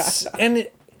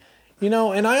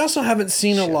 and I also haven't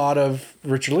seen a lot of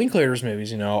Richard Linklater's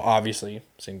movies. Obviously,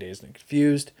 seen Dazed and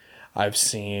Confused. I've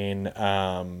seen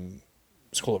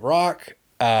School of Rock.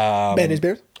 Bad News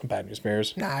Bears. Bad News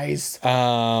Bears. Nice.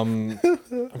 I'm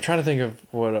trying to think of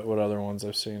what other ones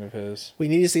I've seen of his. We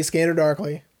need to see Scanner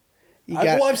Darkly.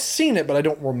 I've seen it, but I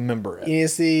don't remember it. You need to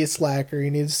see Slacker.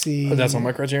 You need to see. But that's on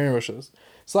my Criterion wish list.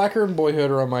 Slacker and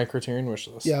Boyhood are on my Criterion wish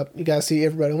list. Yep. You gotta see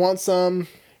Everybody Wants Some.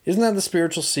 Isn't that the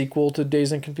spiritual sequel to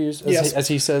Dazed and Confused? Yes. As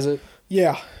he says it.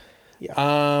 Yeah.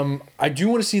 I do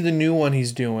want to see the new one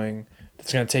he's doing.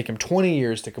 That's going to take him 20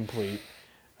 years to complete.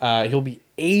 He'll be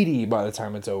 80 by the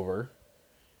time it's over.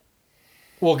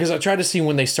 Well, because I tried to see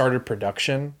when they started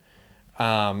production,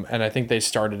 and I think they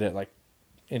started it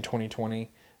in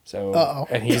 2020. So,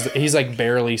 and he's like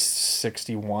barely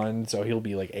 61, so he'll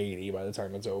be like 80 by the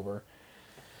time it's over.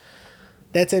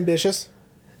 That's ambitious.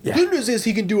 Yeah. The good news is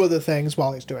he can do other things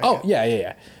while he's doing it. Oh,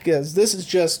 yeah. Because this is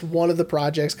just one of the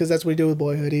projects, because that's what he did with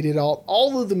Boyhood. He did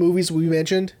all of the movies we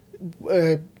mentioned,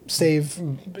 save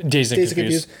Dazed and Confused.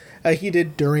 Confused. He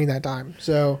did during that time.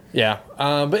 So Yeah.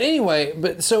 But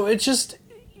anyway, so it's just,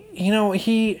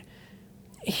 he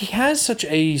has such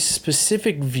a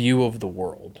specific view of the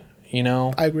world,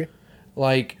 I agree.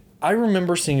 Like, I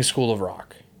remember seeing School of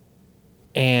Rock.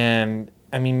 And,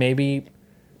 I mean, maybe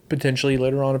potentially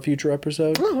later on a future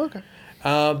episode. Oh, okay.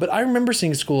 But I remember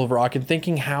seeing School of Rock and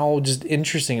thinking how just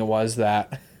interesting it was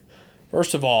that,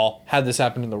 first of all, had this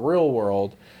happened in the real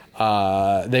world,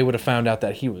 they would have found out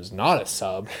that he was not a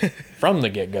sub from the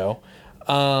get-go.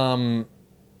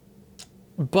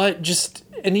 But just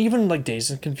and even like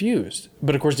Dazed and Confused.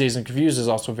 But of course, Dazed and Confused is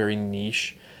also very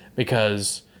niche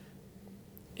because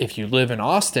if you live in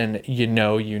Austin, you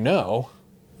know, you know,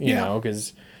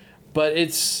 because, but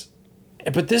this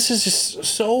is just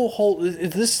so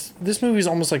this movie is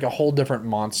almost like a whole different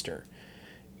monster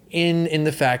in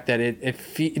the fact that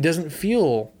it doesn't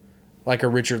feel like a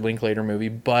Richard Linklater movie,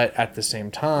 but at the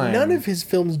same time, none of his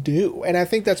films do, and I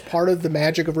think that's part of the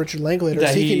magic of Richard Linklater.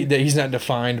 That he's not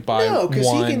defined by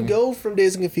because he can go from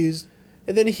Dazed and Confused,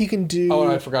 and then he can do. Oh,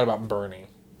 and I forgot about Bernie.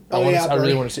 I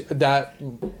really want to see that.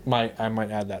 I might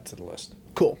add that to the list.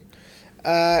 Cool.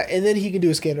 And then he can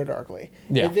do A Scanner Darkly.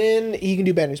 Yeah. And then he can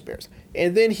do Bad News Bears.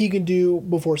 And then he can do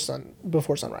Before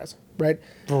Sunrise, right?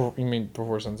 You mean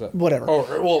Before Sunset? Whatever.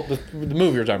 Oh, well, the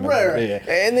movie you're talking about. Right. Yeah.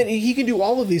 And then he can do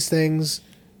all of these things,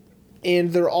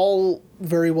 and they're all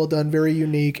very well done, very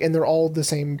unique, and they're all the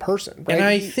same person. Right? And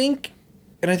I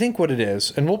think what it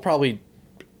is, and I'll probably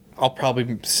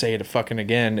say it fucking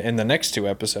again in the next 2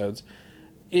 episodes,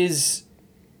 is,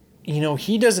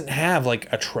 he doesn't have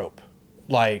like a trope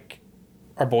like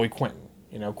our boy Quentin.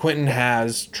 Quentin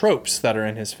has tropes that are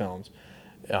in his films.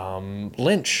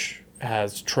 Lynch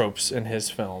has tropes in his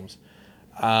films.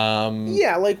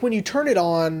 Yeah, like when you turn it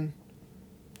on,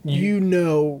 you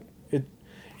know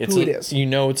it's who it is. You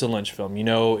know it's a Lynch film. You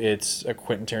know it's a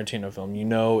Quentin Tarantino film. You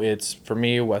know it's, for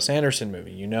me, a Wes Anderson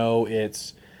movie. You know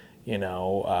it's,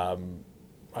 a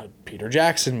Peter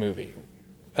Jackson movie.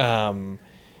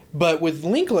 But with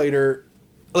Linklater,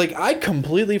 like, I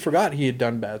completely forgot he had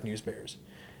done Bad News Bears.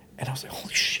 And I was like,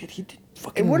 holy shit, he did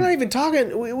fucking... And we're not even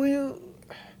talking... We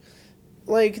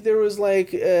like, there was,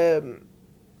 like,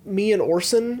 Me and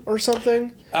Orson or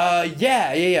something.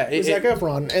 Yeah. It was Zac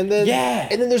Efron. And then... Yeah.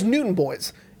 And then there's Newton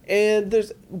Boys. And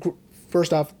there's...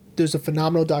 First off, there's a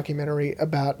phenomenal documentary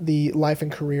about the life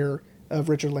and career of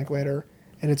Richard Linklater.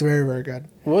 And it's very, very good.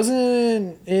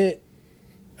 Wasn't it...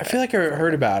 I feel like I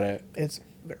heard about it. It's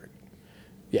very good.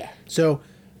 Yeah. So,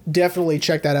 definitely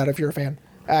check that out if you're a fan.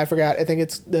 I forgot. I think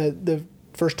it's the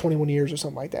first 21 years or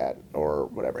something like that, or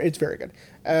whatever. It's very good.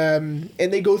 And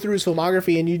they go through his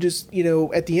filmography, and you just,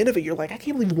 at the end of it, you're like, I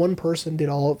can't believe one person did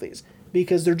all of these,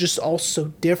 because they're just all so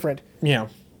different. Yeah.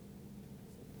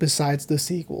 Besides the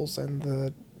sequels and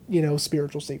the,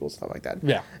 spiritual sequels, stuff like that.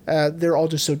 Yeah. They're all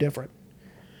just so different.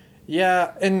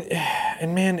 Yeah, and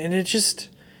man, and it just...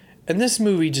 And this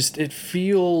movie just, it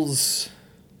feels...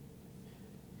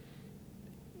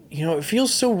 it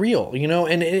feels so real,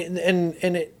 and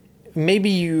it maybe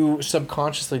you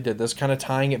subconsciously did this, kind of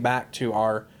tying it back to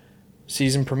our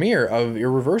season premiere of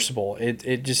Irreversible.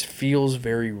 It just feels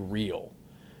very real,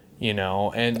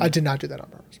 and I did not do that on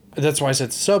purpose. That's why I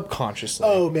said subconsciously.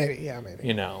 Oh, maybe. Yeah, maybe.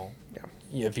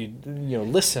 Yeah. If you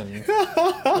listen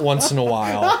once in a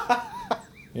while,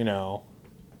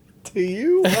 To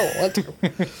you? No, what to?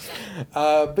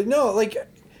 But no, like...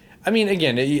 I mean,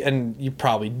 again, and you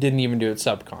probably didn't even do it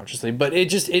subconsciously, but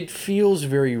it feels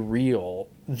very real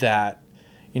that,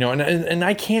 and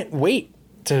I can't wait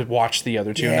to watch the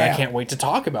other two, and I can't wait to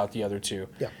talk about the other two.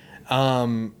 Yeah.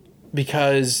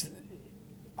 Because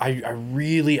I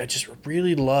just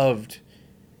really loved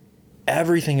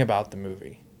everything about the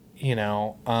movie,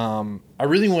 I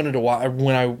really wanted to watch,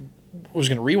 when I was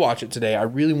going to rewatch it today, I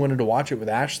really wanted to watch it with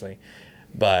Ashley,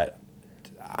 but...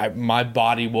 my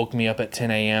body woke me up at 10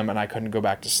 a.m. and I couldn't go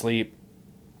back to sleep.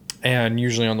 And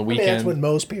usually on the weekend... that's what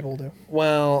most people do.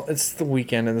 Well, it's the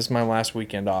weekend, and this is my last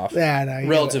weekend off. Yeah, no,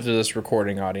 relative to this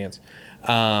recording audience.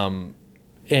 And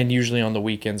usually on the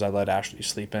weekends, I let Ashley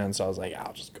sleep in, so I was like,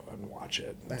 I'll just go ahead and watch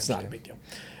it. It's not a big deal.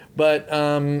 But...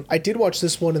 I did watch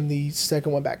this one and the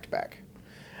second one back to back.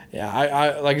 Yeah,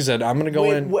 I like I said, I'm going to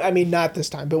go in... I mean, not this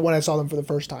time, but when I saw them for the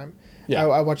first time. Yeah.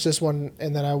 I watched this one,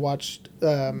 and then I watched...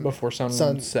 Before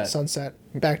Sunset. Sunset,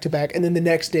 back to back. And then the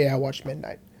next day, I watched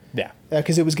Midnight. Yeah.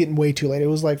 Because it was getting way too late. It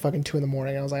was like fucking 2 a.m.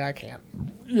 I was like, I can't.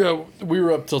 Yeah, we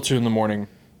were up till 2 a.m.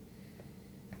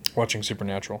 watching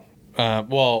Supernatural.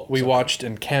 We watched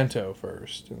Encanto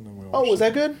first. And then we watched was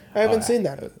that good? I haven't seen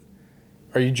that.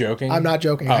 Are you joking? I'm not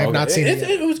joking. I have not seen it yet.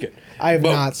 It was good. I have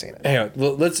not seen it. Hang on.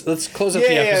 Let's close up the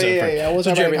episode first. Yeah.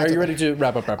 So, Jeremy, are you ready to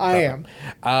wrap up? I am.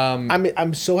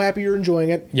 I'm so happy you're enjoying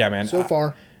it. Yeah, man. So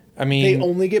far. I mean... They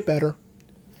only get better.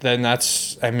 Then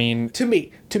that's... I mean... To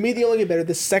me, they only get better.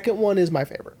 The second one is my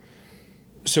favorite.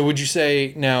 So would you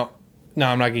say... Now... No,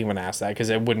 I'm not going to ask that because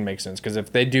it wouldn't make sense. Because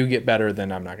if they do get better,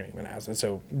 then I'm not going to even ask that.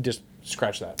 So just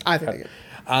scratch that. I think they get.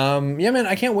 Yeah, man.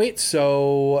 I can't wait.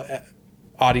 So...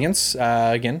 audience,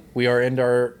 again, we are in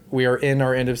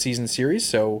our end of season series,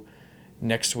 so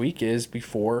next week is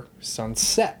Before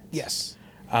Sunset. Yes.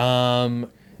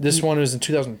 This one was in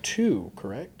 2002,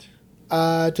 correct?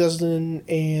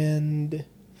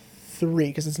 2003,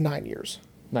 because it's 9 years.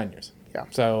 9 years. Yeah.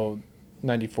 So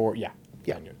 94. Yeah.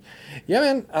 Yeah. 9 years. Yeah,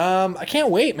 man. I can't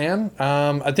wait, man.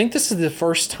 I think this is the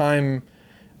first time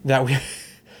that we,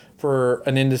 for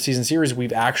an end of season series,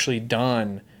 we've actually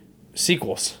done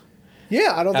sequels.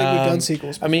 Yeah, I don't think we've done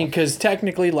sequels before. I mean, because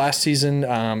technically last season,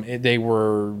 they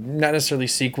were not necessarily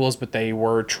sequels, but they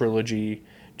were trilogy,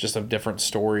 just of different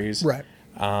stories. Right.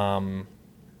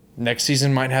 Next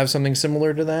season might have something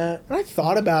similar to that. And I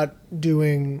thought about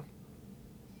doing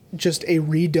just a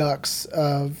redux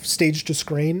of stage to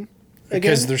screen.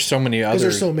 Because there's so many others.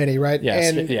 Because there's so many, right?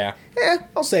 Yes, And, yeah.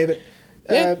 I'll save it.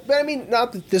 Yeah. But I mean,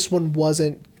 not that this one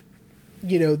wasn't,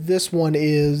 this one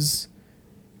is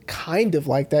kind of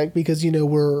like that because,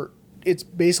 it's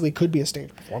basically could be a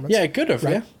stage performance. Yeah, it could have,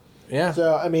 Right. Yeah.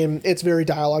 So, I mean, it's very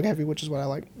dialogue heavy, which is what I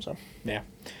like. So, Yeah.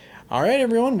 All right,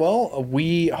 everyone. Well,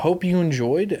 we hope you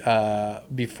enjoyed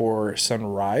Before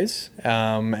Sunrise,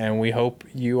 and we hope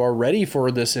you are ready for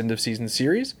this end of season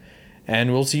series.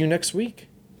 And we'll see you next week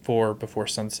for Before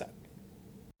Sunset.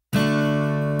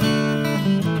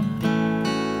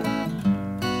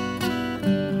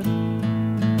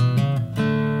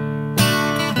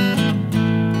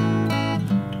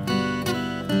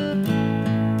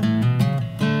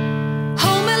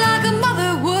 Hold me like a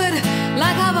mother would,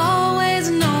 like I've always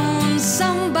known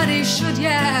somebody should,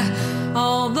 yeah.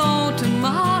 Although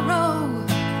tomorrow,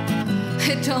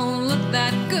 it don't look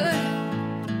that good.